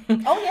more?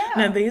 Oh, yeah.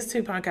 Now, these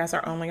two podcasts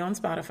are only on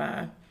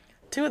Spotify.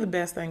 Two of the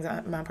best things,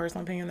 my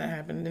personal opinion, that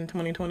happened in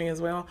 2020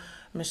 as well.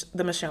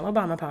 The Michelle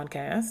Obama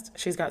podcast.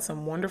 She's got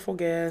some wonderful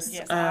guests.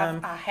 Yes,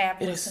 I have listened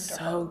to It is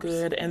so hers.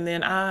 good. And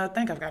then I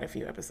think I've got a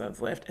few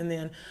episodes left. And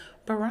then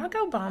Barack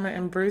Obama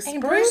and Bruce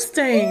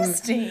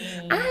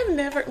Springsteen. I've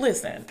never,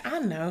 listen, I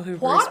know who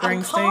Bruce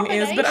Springsteen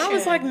is, but I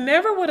was like,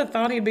 never would have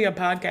thought he'd be a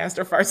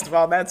podcaster, first of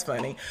all. That's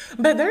funny.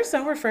 But they're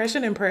so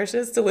refreshing and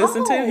precious to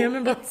listen to, him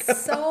and Barack.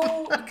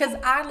 So, because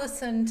I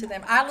listen to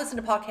them. I listen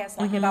to podcasts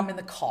like if I'm in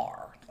the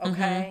car,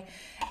 okay?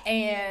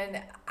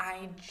 And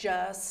I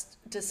just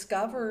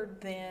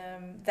discovered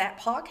that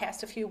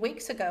podcast a few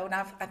weeks ago, and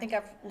I think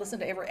I've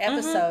listened to every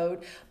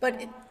episode,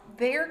 but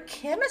their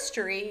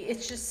chemistry,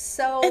 it's just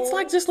so... It's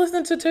like just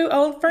listening to two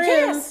old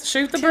friends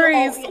shoot the two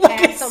breeze. old-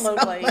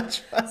 absolutely.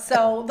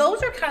 So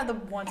those are kind of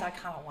the ones I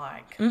kind of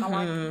like. I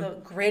like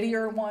the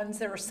grittier ones.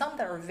 There are some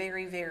that are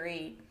very,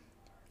 very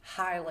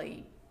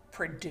highly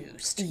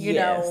produced, you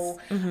know.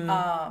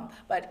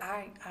 But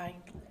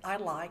I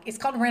like, it's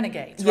called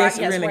Renegades, right? Yes,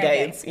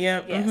 Renegades.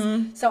 Yep.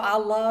 Yes. So I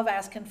love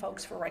asking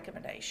folks for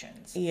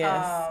recommendations.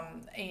 Yes.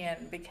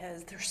 And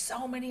because there's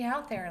so many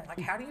out there, and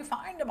like, how do you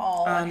find them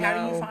all? And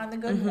how do you find the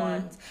good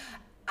ones?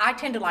 I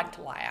tend to like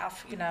to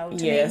laugh, you know.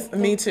 To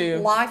me too.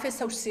 Life is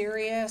so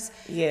serious.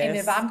 Yes. And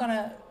if I'm going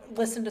to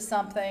listen to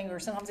something, or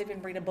sometimes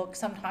even read a book,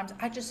 sometimes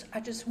I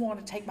just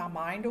want to take my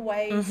mind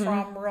away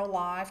from real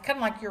life, kind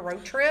of like your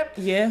road trip.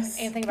 Yes.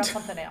 And think about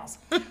something else.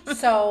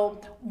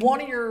 So one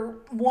of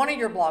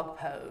your blog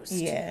posts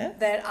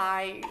that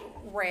I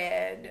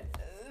read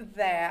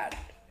that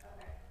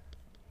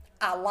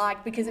I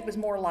liked because it was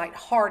more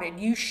lighthearted.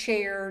 You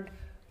shared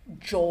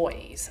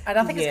joys, and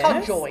I think it's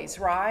called Joys,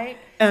 right?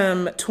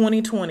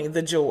 2020,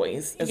 The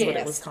Joys is what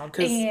it was called.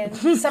 And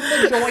some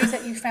of the joys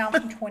that you found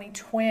from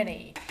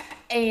 2020.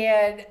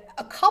 And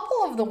a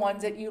couple of the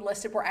ones that you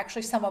listed were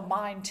actually some of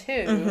mine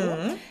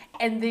too.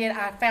 And then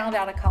I found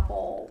out a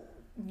couple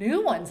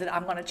new ones that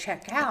I'm going to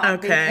check out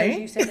because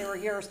you said they were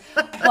yours.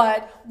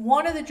 But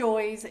one of the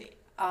joys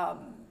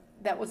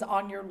that was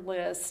on your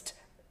list,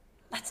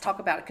 let's talk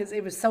about it because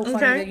it was so funny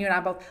that you and I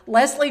both.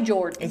 Leslie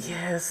Jordan.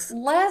 Yes.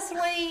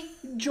 Leslie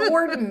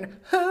Jordan.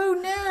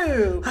 Who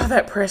knew? Oh,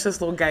 that precious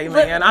little gay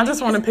man. I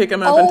just want to pick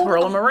him up and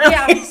twirl him around.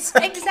 Yeah,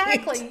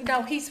 exactly. You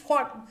know, he's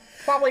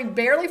probably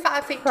barely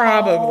 5 feet tall.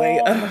 Probably.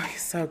 Oh,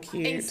 he's so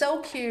cute. He's so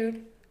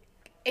cute.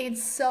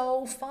 It's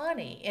so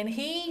funny. And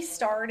he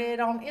started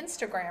on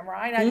Instagram,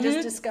 right? I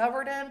just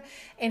discovered him,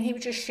 and he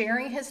was just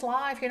sharing his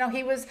life. You know,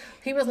 he was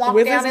locked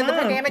With down his in the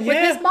mom. pandemic with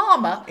Yeah. his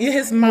mama. Yeah,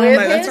 his mama. With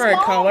That's his right.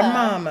 Call her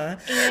mama.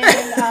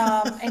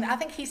 mama. And I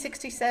think he's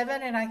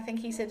 67, and I think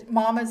he said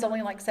mama's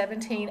only like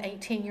 17,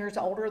 18 years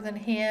older than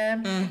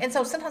him. And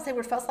so sometimes they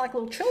would fuss like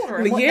little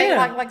children, wouldn't they?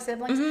 Yeah. Like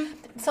siblings.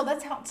 So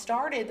that's how it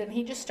started. And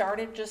he just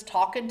started just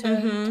talking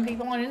to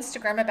people on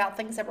Instagram about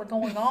things that were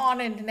going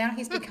on, and now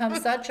he's become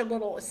such a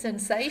little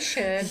sensation.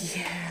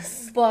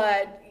 Yes.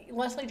 But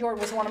Leslie Jordan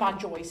was one of my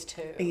joys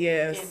too.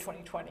 Yes. In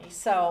 2020.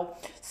 So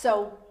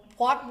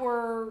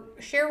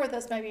share with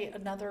us maybe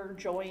another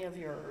joy of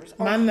yours,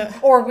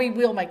 or we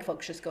will make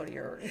folks just go to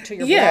your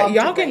Yeah, blog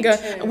y'all to can read, go.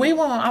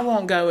 too. I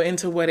won't go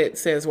into what it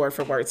says word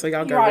for word, so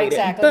y'all go Right, read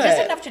exactly. it. But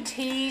Just enough to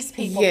tease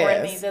people, Yes.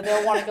 Brittany, that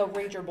they'll want to go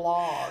read your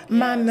blog.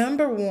 my Yes.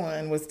 number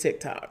one was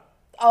TikTok.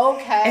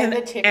 Okay, And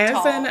the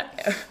TikTok.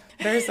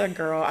 there's a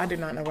girl, I do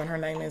not know what her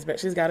name is, but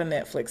she's got a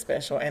Netflix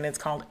special, and it's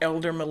called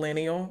Elder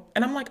Millennial.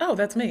 And I'm like, oh,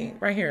 that's me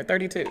right here,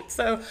 32.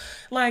 So,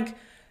 like,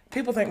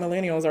 people think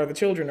millennials are the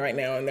children right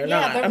now, and they're Yeah,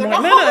 not. they're I'm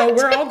like, not. no,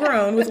 we're all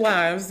grown with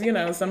lives. You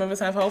know, some of us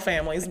have whole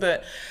families.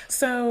 But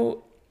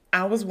so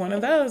I was one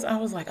of those. I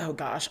was like, oh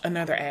gosh,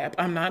 another app.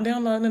 I'm not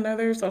downloading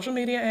another social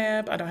media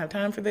app. I don't have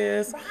time for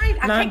this. Right,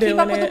 I Not can't keep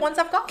up doing with the it. ones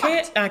I've got.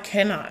 I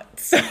cannot.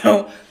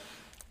 So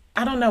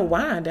I don't know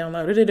why I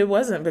downloaded it. It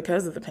wasn't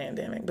because of the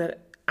pandemic,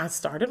 but I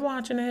started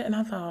watching it and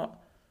I thought,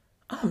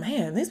 oh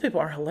man, these people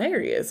are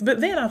hilarious.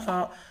 But then I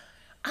thought,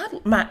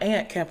 my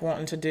aunt kept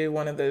wanting to do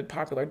one of the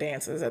popular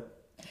dances at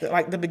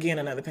the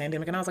beginning of the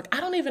pandemic. And I was like, I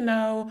don't even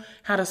know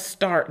how to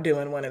start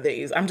doing one of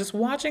these. I'm just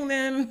watching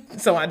them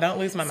so I don't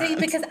lose my See,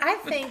 mind. because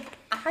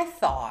I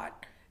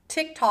thought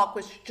TikTok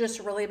was just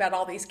really about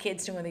all these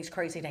kids doing these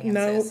crazy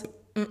dances. Nope.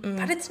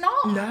 But it's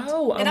not.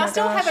 No. And Oh I my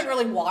still gosh. haven't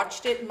really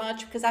watched it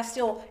much because I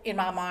still, in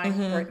my mind,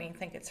 Brittany,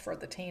 think it's for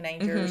the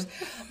teenagers.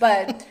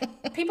 But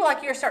people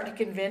like you are starting to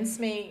convince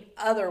me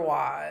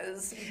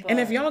otherwise. And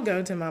if But- y'all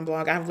go to my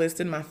blog, I've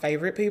listed my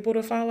favorite people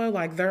to follow.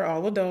 Like, they're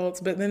all adults,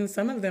 but then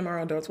some of them are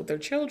adults with their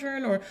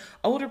children, or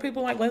older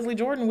people like Leslie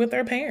Jordan with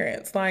their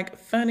parents. Like,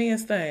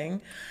 funniest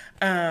thing.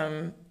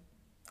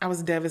 I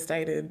was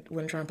devastated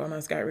when Trump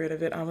almost got rid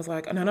of it. I was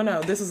like,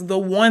 no. This is the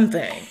one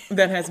thing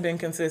that has been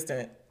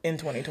consistent in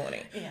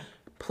 2020. Yeah.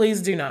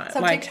 Please do not. So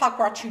Like, TikTok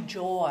brought you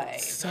joy.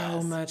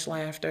 so much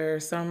laughter,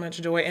 so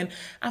much joy. And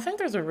I think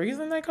there's a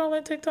reason they call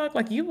it TikTok.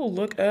 Like, you will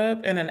look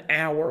up and an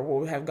hour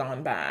will have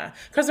gone by.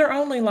 Because they're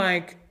only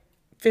like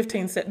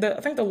 15 seconds. I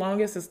think the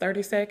longest is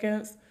 30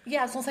 seconds. Yeah,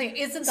 I was gonna say,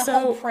 isn't the So-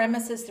 whole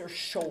premise is they're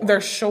short? They're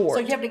short. So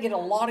you have to get a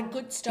lot of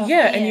good stuff.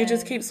 Yeah, and you in.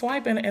 just keep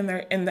swiping,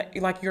 and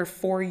like your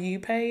For You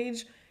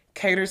page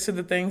caters to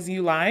the things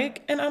you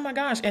like. And oh my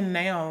gosh, and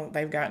now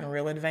they've gotten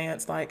real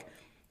advanced. Like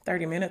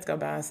 30 minutes go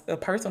by, a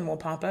person will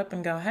pop up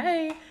and go,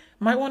 hey,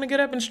 might want to get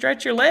up and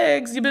stretch your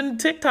legs. You've been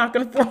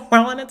TikToking for a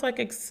while. And it's like,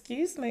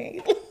 excuse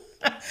me.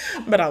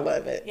 But I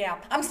love it. Yeah,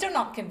 I'm still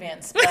not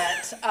convinced, but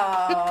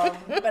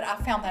I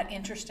found that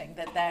interesting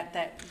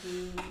that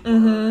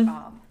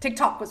you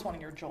TikTok was one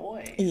of your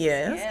joys.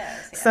 Yes.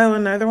 Yes. So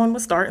another one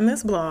was starting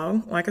this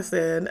blog. Like I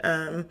said,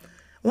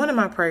 one of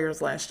my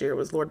prayers last year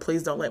was, Lord,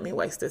 please don't let me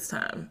waste this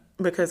time,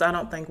 because I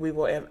don't think we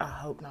will ever, I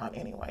hope not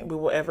anyway, we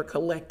will ever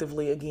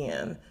collectively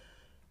again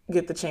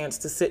get the chance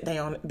to sit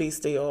down, be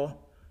still,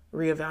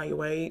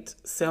 reevaluate,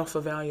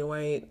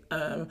 self-evaluate.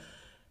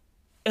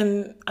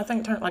 And I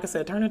think, like I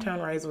said, Turner Town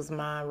Raised was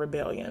my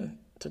rebellion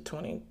to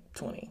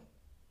 2020.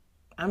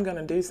 I'm going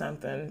to do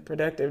something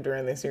productive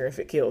during this year if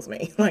it kills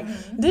me. Like,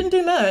 didn't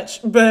do much,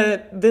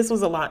 but this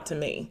was a lot to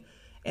me.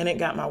 And it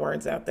got my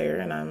words out there,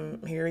 and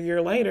I'm here a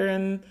year later,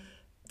 and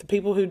the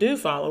people who do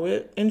follow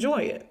it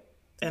enjoy it.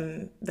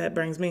 And that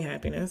brings me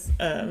happiness.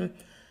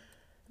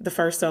 The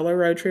first solo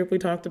road trip we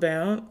talked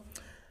about.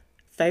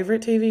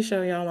 Favorite TV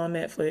show, y'all, on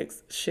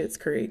Netflix, Schitt's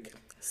Creek.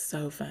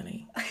 So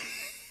funny.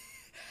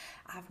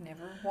 I've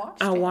never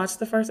watched I it. watched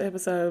the first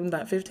episode,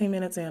 about 15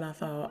 minutes in, I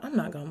thought, I'm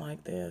not going to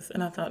like this.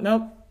 And I thought,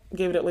 nope,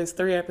 give it at least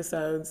 3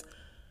 episodes.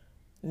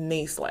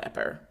 Knee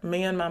slapper.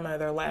 Me and my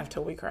mother laughed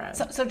till we cried.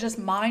 So just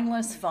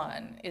mindless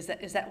fun. Is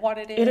that what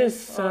it is? It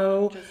is Or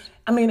so, just-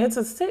 I mean, it's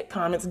a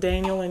sitcom. It's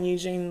Daniel and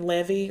Eugene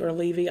Levy, or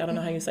Levy. I don't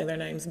know how you say their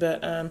names.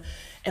 But,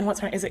 and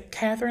what's her, is it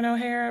Catherine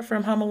O'Hara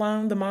from Home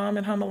Alone, the mom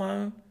in Home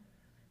Alone?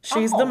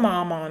 She's the Oh.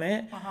 mom on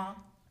it. Uh-huh.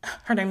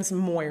 Her name's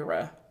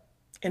Moira.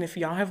 And if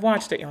y'all have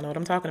watched it, y'all know what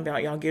I'm talking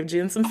about. Y'all give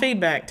Jen some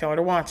feedback. Tell her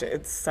to watch it.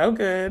 It's so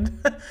good.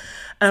 See,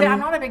 I'm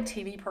not a big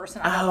TV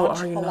person. I don't Oh, watch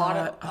are a you lot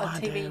not? of Oh, I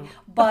TV. do.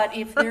 But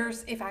if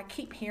I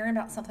keep hearing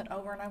about something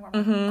over and over,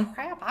 I'm like,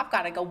 crap, I've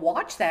got to go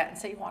watch that and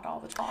see what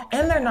all the talk.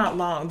 And they're not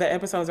long. The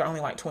episodes are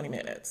only like 20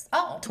 minutes.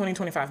 Oh. 20,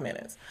 25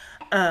 minutes.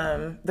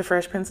 The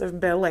Fresh Prince of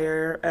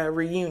Bel-Air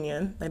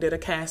reunion. They did a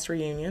cast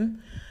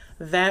reunion.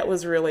 That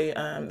was really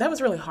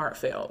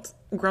heartfelt.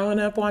 Growing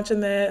up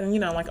watching that, and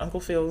like Uncle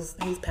Phil's,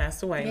 he's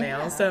passed away now.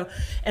 Yeah. So,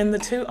 and the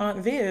two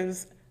Aunt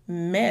Vivs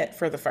met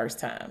for the first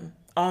time.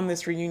 on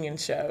this reunion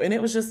show. And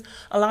it was just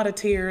a lot of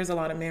tears, a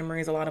lot of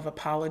memories, a lot of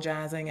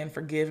apologizing and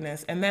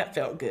forgiveness. And that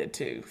felt good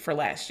too for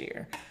last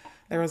year.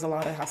 There was a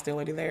lot of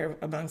hostility there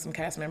among some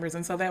cast members.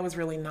 And so that was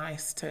really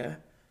nice to,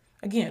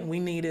 again, we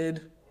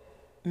needed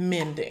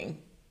mending.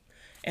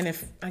 And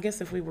I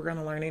guess if we were going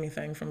to learn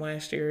anything from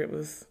last year, it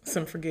was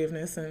some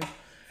forgiveness and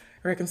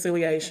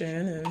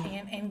reconciliation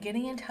and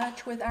getting in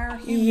touch with our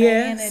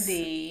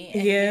humanity.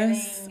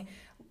 Yes. And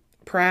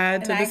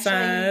pride to the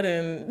side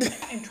and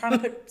trying to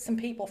put some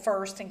people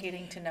first and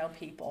getting to know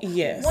people.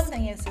 Yes. One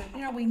thing is,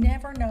 we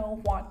never know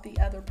what the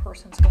other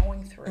person's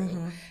going through,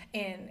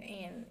 and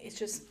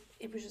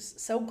it was just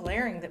so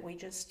glaring that we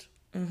just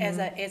as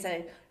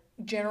a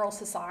general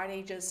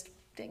society just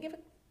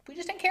we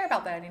just didn't care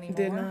about that anymore.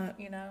 Did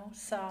not.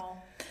 So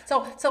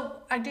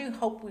I do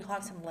hope we'll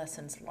have some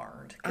lessons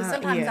learned, because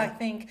sometimes I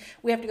think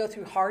we have to go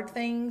through hard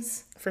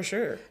things for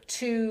sure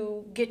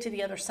to get to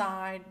the other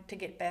side to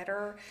get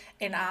better.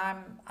 And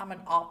I'm an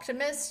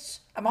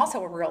optimist. I'm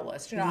also a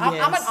realist.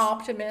 I'm an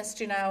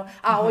optimist. I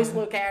always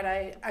look at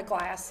a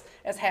glass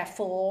as half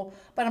full,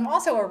 but I'm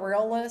also a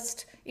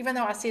realist. Even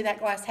though I see that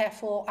glass half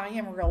full, I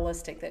am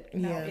realistic that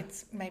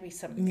it's maybe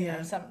some.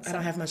 I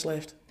don't have much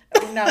left.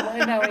 No,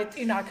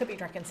 I could be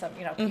drinking some,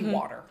 tea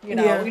water.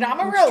 I'm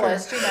a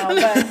realist,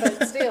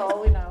 but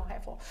still,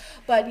 half full.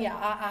 But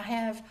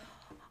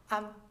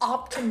I'm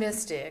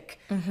optimistic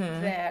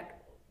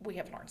that we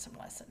have learned some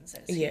lessons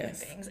as human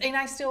beings, and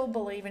I still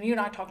believe. And you and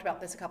I talked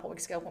about this a couple of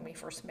weeks ago when we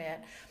first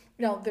met.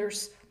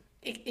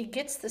 It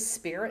gets the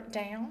spirit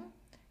down.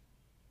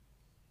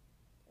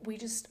 We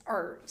just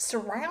are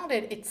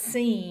surrounded, it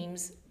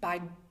seems,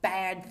 by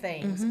bad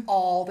things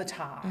all the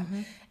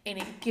time, and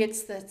it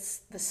gets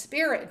the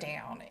spirit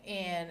down.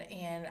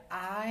 And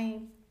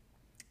I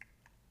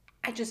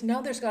just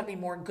know there's got to be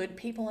more good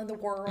people in the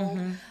world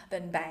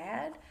than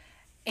bad,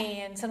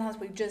 and sometimes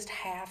we just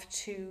have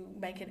to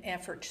make an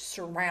effort to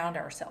surround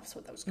ourselves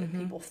with those good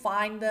people,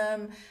 find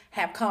them,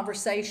 have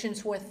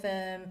conversations with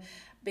them,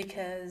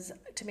 because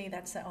to me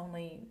that's the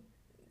only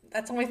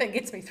thing that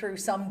gets me through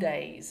some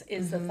days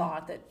is the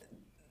thought that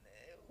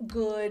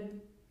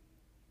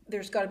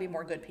there's got to be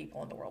more good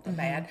people in the world than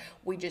bad.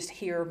 We just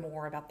hear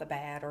more about the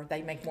bad, or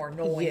they make more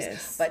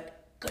noise.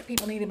 But good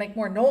people need to make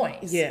more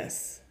noise.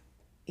 Yes.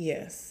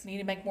 Need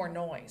to make more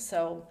noise.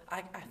 So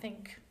I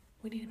think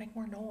we need to make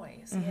more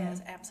noise.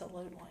 Yes,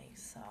 absolutely.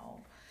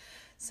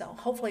 So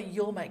hopefully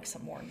you'll make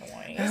some more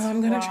noise. Oh,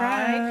 I'm going to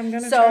try.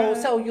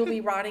 So you'll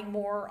be writing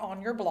more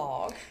on your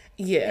blog.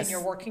 Yes. And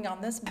you're working on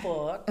this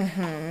book.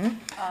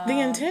 The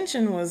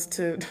intention was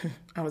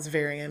I was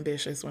very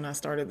ambitious when I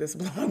started this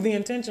blog. The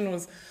intention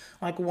was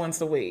like once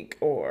a week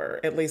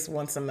or at least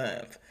once a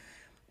month.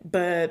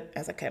 But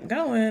as I kept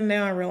going,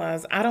 now I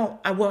realize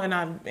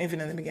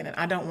even in the beginning,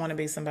 I don't want to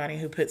be somebody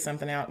who puts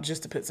something out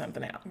just to put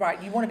something out.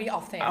 Right. You want to be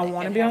authentic. I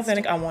want to be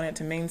authentic. I want it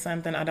to mean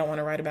something. I don't want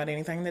to write about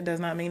anything that does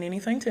not mean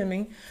anything to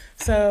me.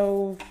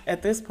 So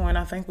at this point,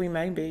 I think we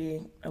may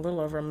be a little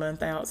over a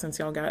month out since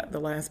y'all got the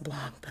last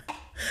blog.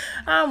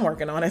 I'm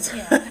working on it.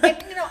 Yeah.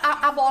 And,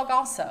 I blog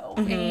also.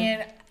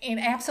 And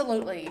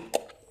absolutely,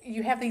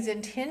 you have these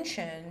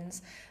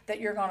intentions that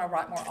you're going to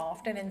write more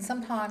often. And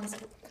sometimes,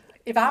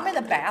 if I'm in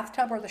the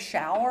bathtub or the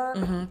shower,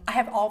 I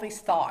have all these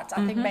thoughts.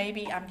 I think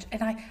maybe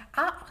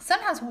I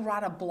sometimes will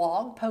write a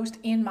blog post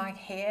in my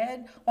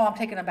head while I'm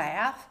taking a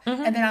bath,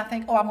 and then I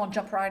think, I'm going to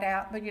jump right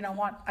out. But you know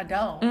what? I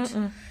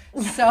don't.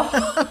 So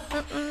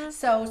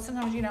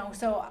sometimes,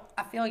 so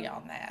I feel you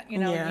on that.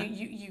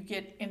 You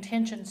get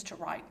intentions to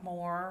write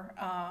more,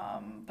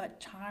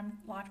 but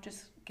life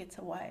just gets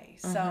away.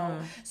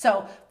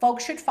 So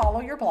folks should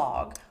follow your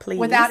blog. Please.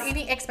 Without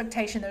any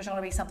expectation there's going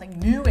to be something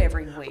new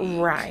every week.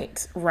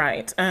 Right.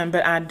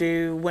 But I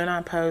do, when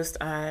I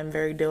post, I'm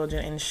very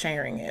diligent in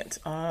sharing it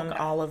on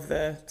all of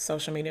the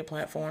social media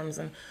platforms.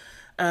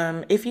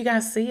 And if you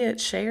guys see it,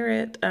 share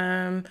it.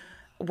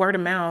 Word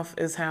of mouth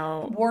is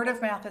how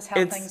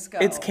things go.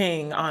 It's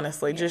king,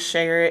 honestly. Just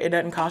share it. It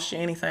doesn't cost you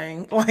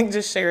anything.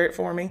 Just share it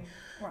for me.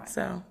 Right.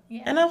 So,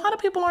 and a lot of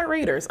people aren't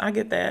readers. I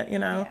get that,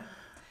 Yeah.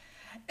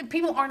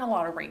 People aren't a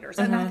lot of readers.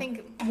 And I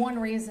think one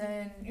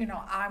reason,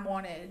 I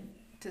wanted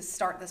to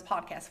start this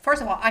podcast.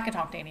 First of all, I can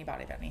talk to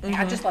anybody about anything.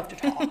 I just love to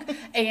talk.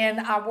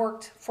 And I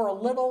worked for a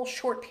little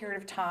short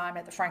period of time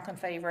at the Franklin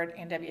Favorite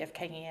and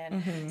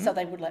WFKN. So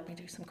they would let me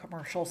do some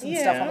commercials and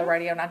stuff on the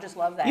radio. And I just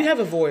love that. You have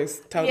a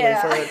voice totally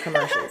for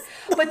commercials.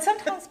 But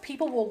sometimes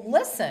people will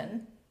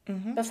listen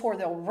before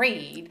they'll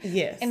read.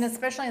 Yes. And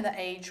especially in the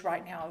age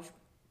right now of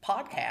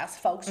podcasts,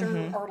 folks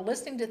are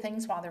listening to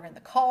things while they're in the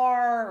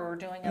car or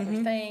doing other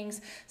things.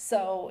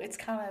 So it's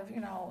kind of,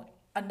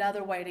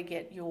 another way to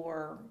get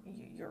your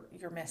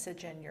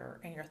message and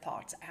your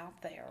thoughts out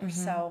there.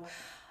 So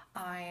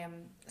I am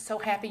so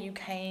happy you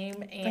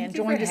came and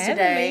joined us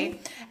today.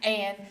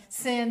 And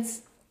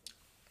since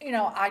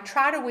I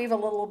try to weave a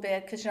little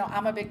bit, because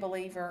I'm a big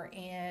believer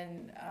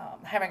in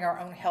having our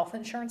own health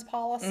insurance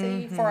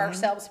policy for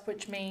ourselves,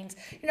 which means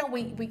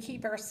we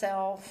keep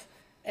ourselves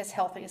as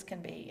healthy as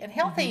can be. And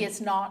health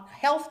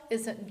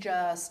isn't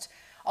just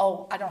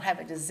oh, I don't have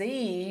a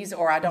disease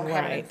or I don't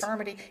have an Right.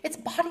 infirmity. It's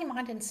body,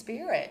 mind, and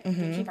spirit.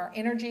 We keep our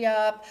energy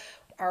up,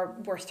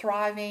 we're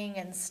thriving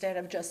instead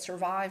of just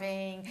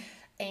surviving.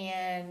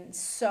 And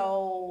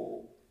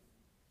so,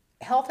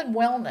 health and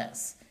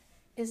wellness.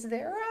 Is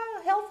there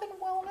a health and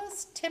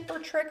wellness tip or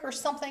trick or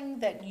something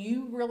that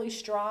you really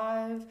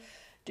strive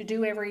to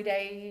do every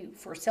day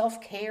for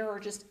self-care, or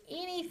just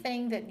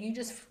anything that you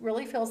just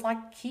really feels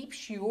like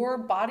keeps your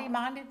body,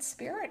 mind, and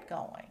spirit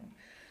going?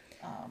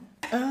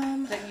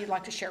 That you'd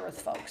like to share with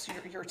folks,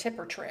 your tip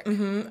or trick?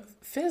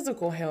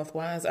 Physical health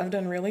wise, I've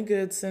done really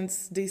good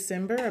since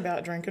December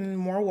about drinking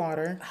more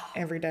water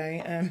every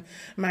day.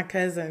 My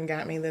cousin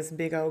got me this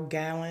big old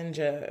gallon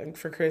jug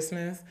for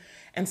Christmas,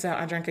 and so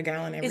I drink a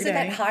gallon every day. Is it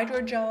that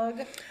Hydro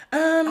jug?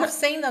 I've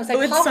seen those. They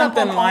It's pop up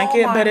something on like all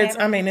it, my but it's,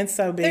 neighbor- it's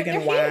so big They're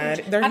and wide.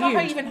 huge. They're I don't know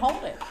how huge. you even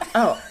hold it.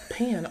 Oh,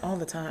 peeing all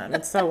the time.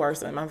 It's so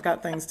awesome. I've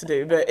got things to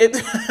do, but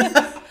it's,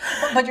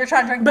 But you're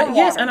trying to drink more but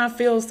yes, water. and I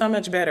feel so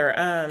much better.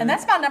 And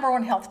that's my number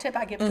one health tip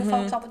I give to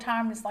folks all the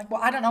time. It's like,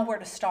 well, I don't know where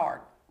to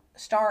start.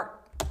 Start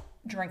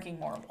drinking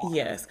more water.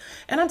 Yes.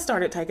 And I've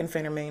started taking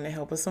Phenermine to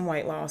help with some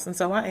weight loss. And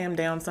so I am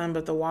down some,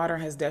 but the water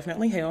has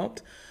definitely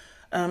helped.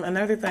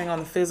 Another thing on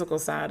the physical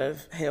side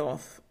of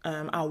health,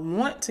 I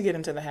want to get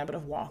into the habit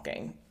of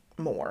walking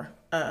more.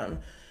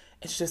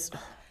 It's just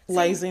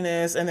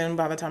laziness. And then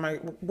by the time I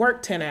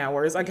work 10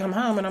 hours, I come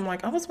home and I'm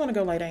like, I just want to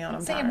go lay down.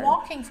 I'm See, and tired.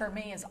 walking for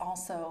me is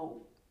also,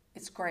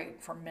 it's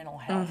great for mental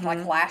health.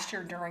 Like last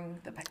year during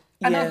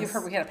I know you've Yes.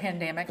 heard we had a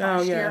pandemic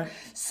last yeah. year.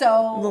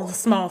 So, Little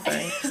small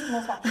thing.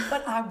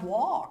 but I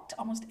walked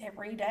almost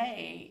every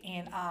day,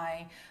 and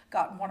I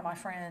got one of my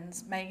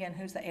friends, Megan,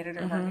 who's the editor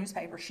of our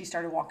newspaper, she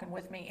started walking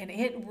with me, and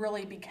it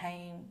really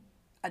became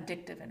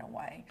addictive in a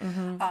way.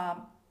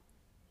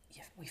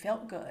 We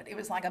felt good. It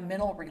was like a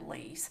mental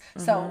release.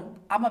 So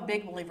I'm a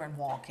big believer in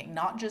walking,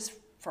 not just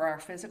for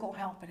our physical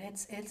health, but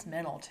it's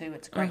mental too.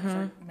 It's great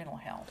for mental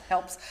health.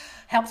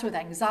 Helps with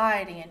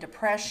anxiety and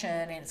depression,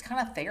 and it's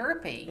kind of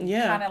therapy.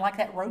 Yeah. Kind of like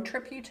that road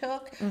trip you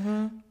took.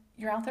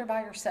 You're out there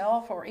by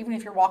yourself, or even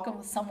if you're walking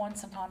with someone,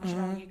 sometimes you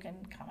know you can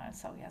kind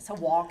of. So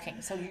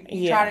walking. So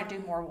you try to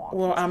do more walking.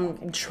 Well,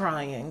 I'm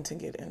trying to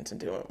get into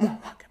doing more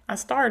walking. I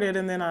started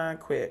and then I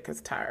quit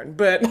because tired,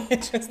 but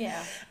it just,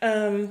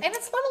 and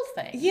it's little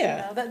things.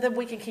 Yeah. You know, that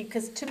we can keep,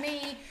 because to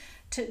me,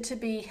 to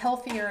be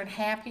healthier and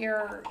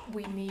happier,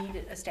 we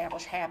need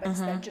established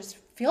habits that just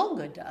feel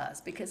good to us.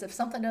 Because if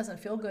something doesn't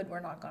feel good, we're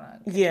not going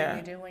to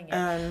continue doing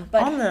it.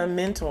 But on the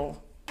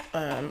mental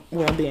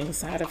well-being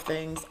side of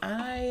things,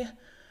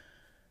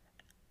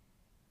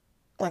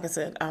 like I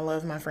said, I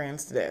love my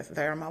friends to death.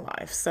 They are my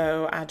life.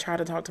 So I try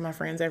to talk to my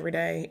friends every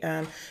day,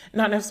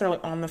 not necessarily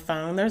on the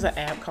phone. There's an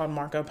app called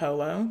Marco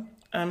Polo.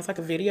 It's like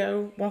a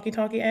video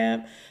walkie-talkie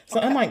app. So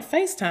unlike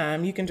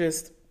FaceTime, you can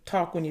just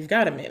talk when you've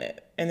got a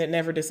minute and it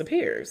never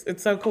disappears.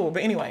 It's so cool.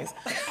 But anyways,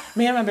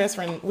 me and my best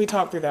friend, we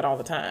talk through that all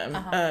the time.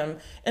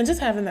 And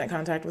just having that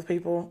contact with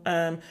people,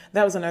 that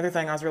was another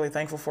thing I was really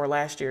thankful for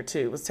last year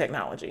too, was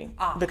technology.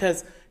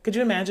 Because could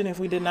you imagine if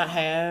we did not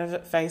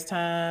have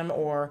FaceTime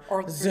or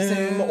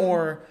Zoom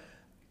or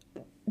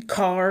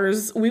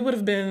cars? We would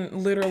have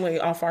been literally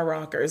off our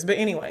rockers. But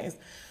anyways,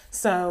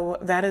 so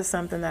that is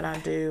something that I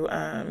do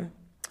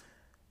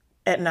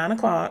at 9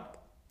 o'clock.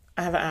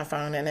 I have an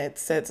iPhone and it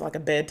sets like a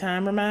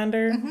bedtime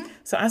reminder.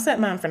 So I set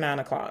mine for 9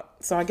 o'clock.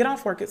 So I get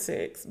off work at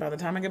 6. By the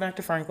time I get back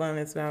to Franklin,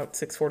 it's about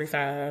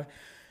 6:45.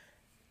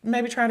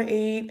 Maybe try to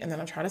eat, and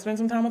then I try to spend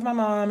some time with my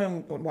mom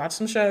and watch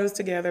some shows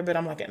together. But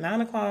I'm like, at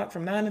 9 o'clock,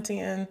 from 9 to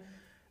 10,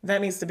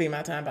 that needs to be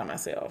my time by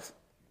myself.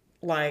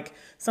 Like,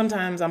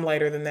 sometimes I'm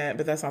later than that,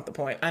 but that's not the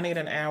point. I need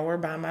an hour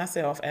by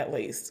myself at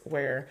least,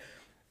 where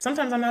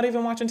sometimes I'm not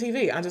even watching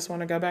TV. I just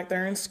want to go back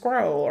there and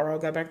scroll, or I'll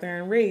go back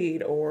there and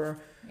read, or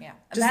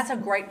and that's a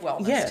great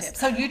wellness tip.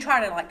 So you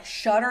try to like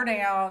shut her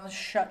down,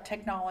 shut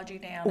technology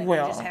down. And you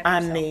just have I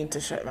yourself. need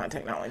to shut my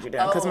technology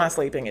down because my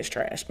sleeping is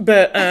trash.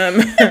 But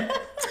but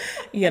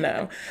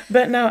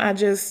no,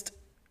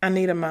 I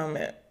need a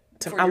moment.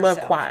 I love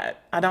yourself. quiet.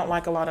 I don't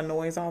like a lot of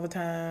noise all the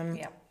time.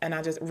 Yeah. And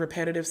I just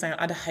repetitive sound.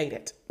 I hate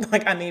it.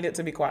 Like, I need it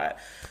to be quiet.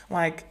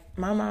 Like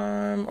my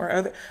mom or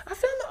other. I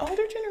found the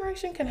older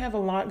generation can have a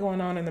lot going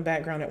on in the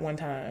background at one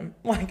time.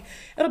 Like,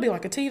 it'll be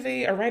like a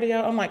TV, a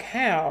radio. I'm like,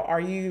 how are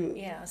you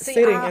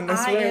sitting in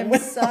this room?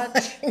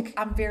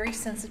 I'm very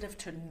sensitive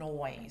to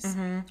noise.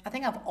 I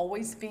think I've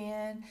always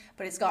been,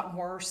 but it's gotten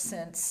worse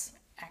since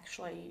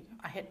actually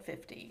I hit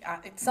 50.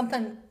 It's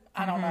something,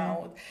 I don't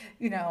know,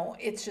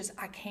 it's just,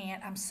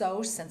 I'm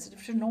so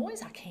sensitive to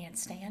noise. I can't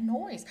stand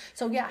noise.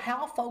 So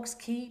how folks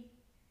keep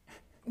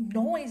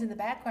noise in the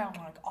background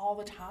like all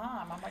the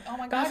time. I'm like, oh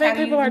my God. I think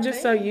people are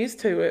just so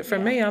used to it. For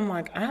me, I'm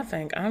like, I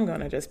think I'm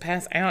going to just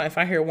pass out if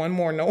I hear one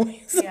more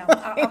noise.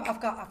 I've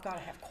got to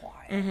have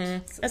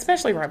quiet.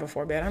 Especially right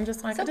before bed. I'm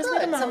just like, I just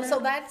need a moment. So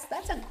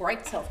that's a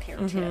great self-care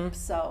tip.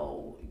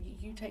 So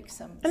you take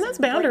some. And that's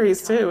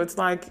boundaries too. It's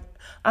like,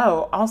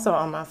 also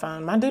on my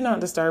phone, my do not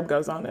disturb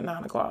goes on at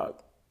 9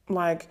 o'clock.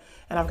 Like,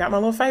 and I've got my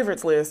little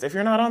favorites list. If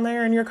you're not on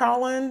there and you're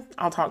calling,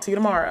 I'll talk to you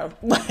tomorrow.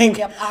 Like,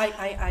 Yep,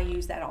 I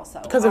use that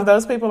also. because if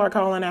those people are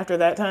calling after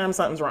that time,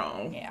 something's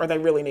wrong, or they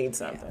really need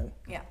something.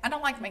 Yeah, I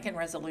don't like making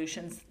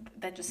resolutions.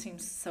 That just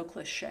seems so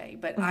cliche.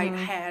 But I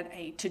had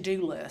a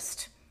to-do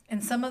list,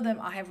 and some of them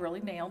I have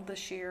really nailed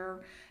this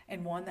year,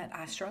 and one that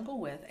I struggle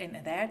with, and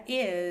that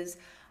is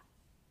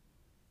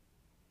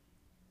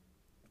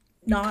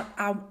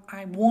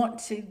I want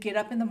to get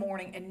up in the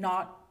morning and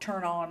not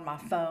turn on my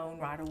phone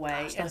right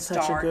away and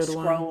start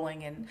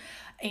scrolling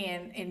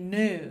and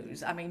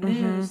news. I mean,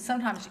 news,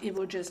 sometimes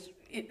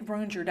it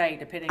ruins your day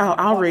depending on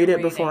I'll what read you're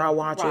it before reading. I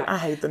watch it. I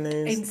hate the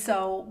news. And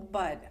so,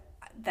 but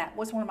that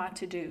was one of my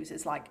to-dos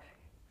is like,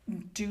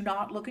 do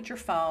not look at your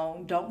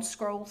phone. Don't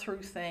scroll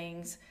through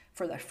things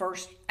for the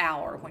first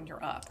hour when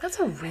you're up. That's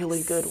a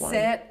really good one.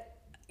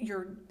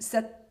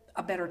 Set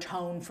a better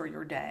tone for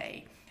your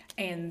day,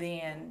 and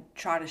then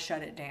try to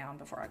shut it down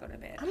before I go to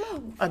bed. I'm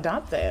gonna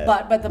adopt that.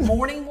 But the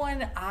morning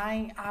one,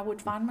 I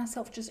would find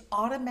myself just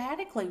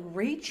automatically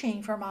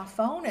reaching for my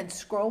phone and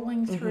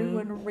scrolling through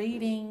and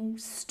reading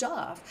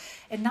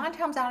stuff. And 9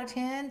 times out of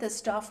 10, the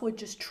stuff would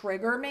just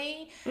trigger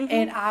me,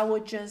 and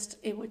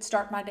it would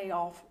start my day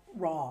off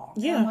wrong.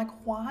 Yeah. And I'm like,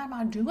 why am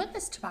I doing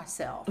this to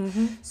myself?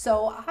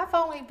 So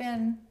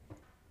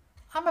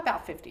I'm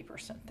about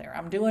 50% there.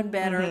 I'm doing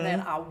better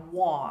than I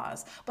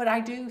was. But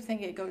I do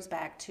think it goes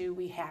back to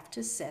we have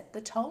to set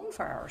the tone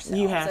for ourselves.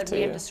 You have to.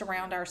 We have to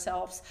surround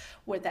ourselves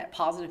with that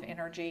positive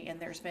energy. And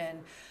there's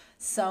been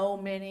so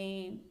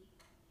many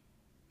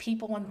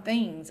people and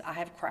things I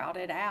have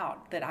crowded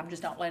out that I'm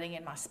just not letting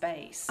in my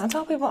space. I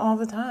tell people all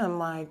the time,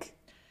 like,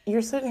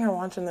 you're sitting here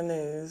watching the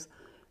news.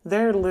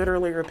 They're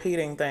literally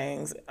repeating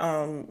things.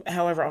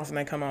 However often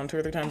they come on, 2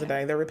 or 3 times a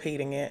day, they're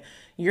repeating it.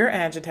 You're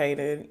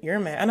agitated.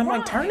 You're mad. And I'm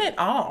like, turn it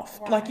off.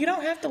 Right. Like, you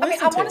don't have to listen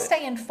to it. I want to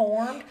stay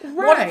informed.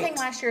 Right. One thing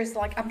last year is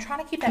like, I'm trying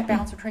to keep that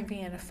balance between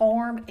being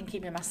informed and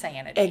keeping my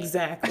sanity.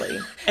 Exactly.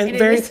 And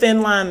very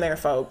thin line there,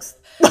 folks.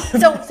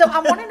 So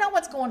I want to know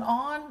what's going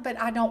on, but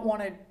I don't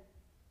want to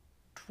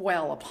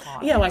dwell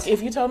upon it. Like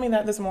if you told me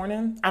that this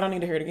morning, I don't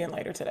need to hear it again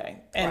later today.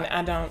 And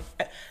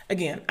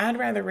I'd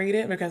rather read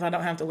it because I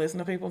don't have to listen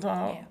to people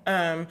talk.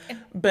 Yeah.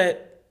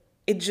 But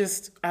it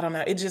just, I don't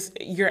know,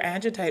 you're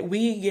agitated.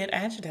 We get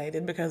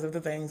agitated because of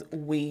the things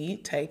we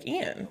take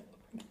in.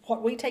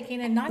 What we take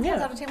in, and 9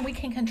 times out of 10, we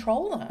can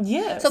control them.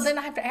 Yes. So then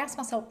I have to ask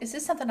myself, is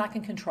this something I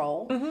can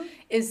control?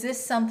 Is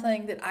this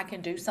something that I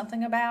can do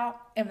something about?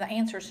 And the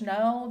answer is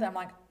no, then I'm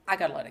like, I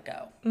got to let it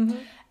go.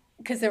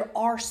 Because there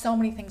are so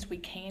many things we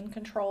can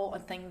control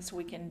and things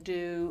we can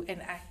do.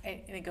 And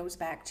it goes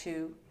back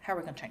to how are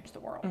we going to change the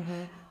world?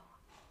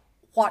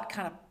 What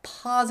kind of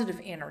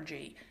positive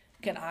energy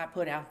can I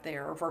put out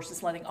there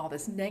versus letting all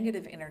this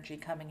negative energy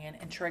coming in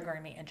and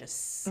triggering me and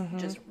just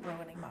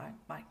ruining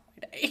my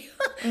day.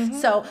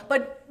 So,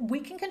 but we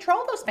can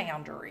control those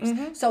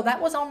boundaries. So that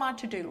was on my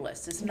to-do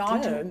list, is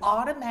not to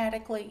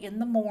automatically in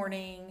the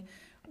morning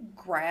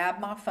grab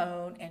my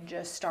phone and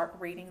just start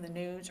reading the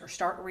news or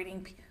start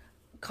reading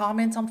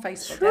comments on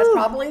Facebook. That's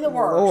probably the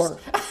worst.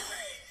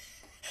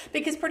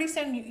 Because pretty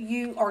soon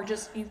you've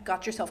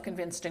got yourself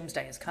convinced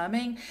doomsday is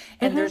coming,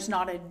 and there's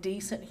not a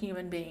decent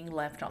human being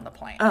left on the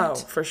planet. Oh,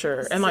 for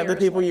sure. And like the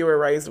people you were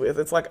raised with,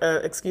 it's like,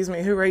 excuse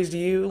me, who raised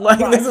you? Like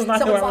this is not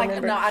so who it's I like,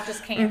 remember. no, I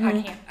just can't.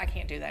 I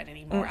can't do that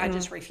anymore. I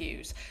just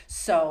refuse.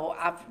 So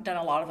I've done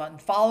a lot of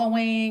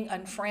unfollowing,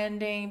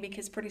 unfriending,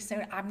 because pretty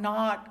soon I'm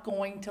not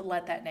going to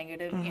let that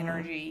negative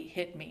energy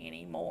hit me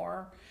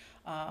anymore.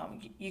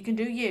 You can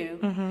do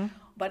you,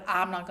 but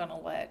I'm not going to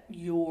let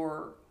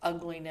your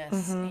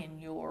ugliness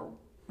and your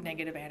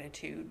negative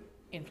attitude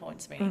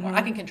influence me anymore.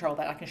 I can control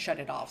that. I can shut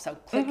it off. So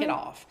click it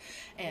off.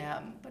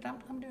 But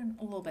I'm doing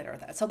a little better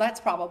of that. So that's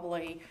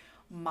probably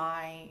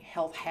my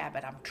health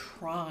habit I'm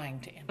trying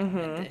to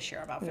implement this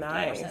year, about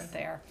 50%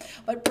 there.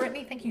 But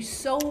Brittany, thank you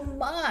so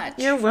much.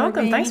 You're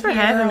welcome. Thanks for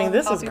having me.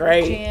 This was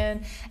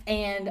great.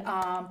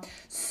 And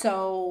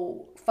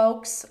so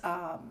folks,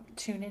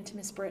 tune into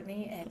Miss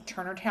Brittany at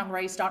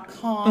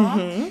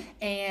turnertownraised.com.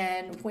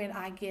 And when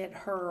I get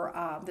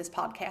her this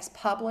podcast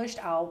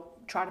published, I'll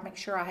try to make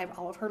sure I have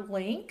all of her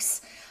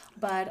links.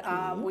 But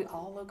we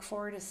all look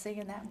forward to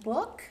seeing that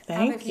book.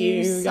 Thank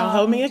you. Y'all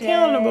hold me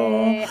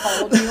accountable.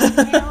 Hold you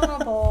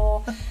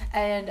accountable.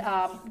 And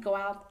go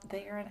out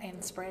there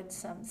and spread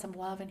some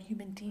love and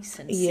human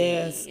decency.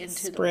 Yes, into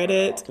spread the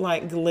world. it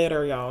like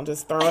glitter, y'all.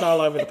 Just throw it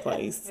all over the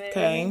place.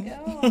 Okay.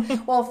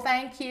 Well,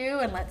 thank you,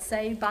 and let's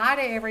say bye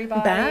to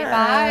everybody. Bye.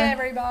 Bye,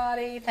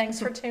 everybody. Thanks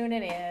for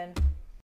tuning in.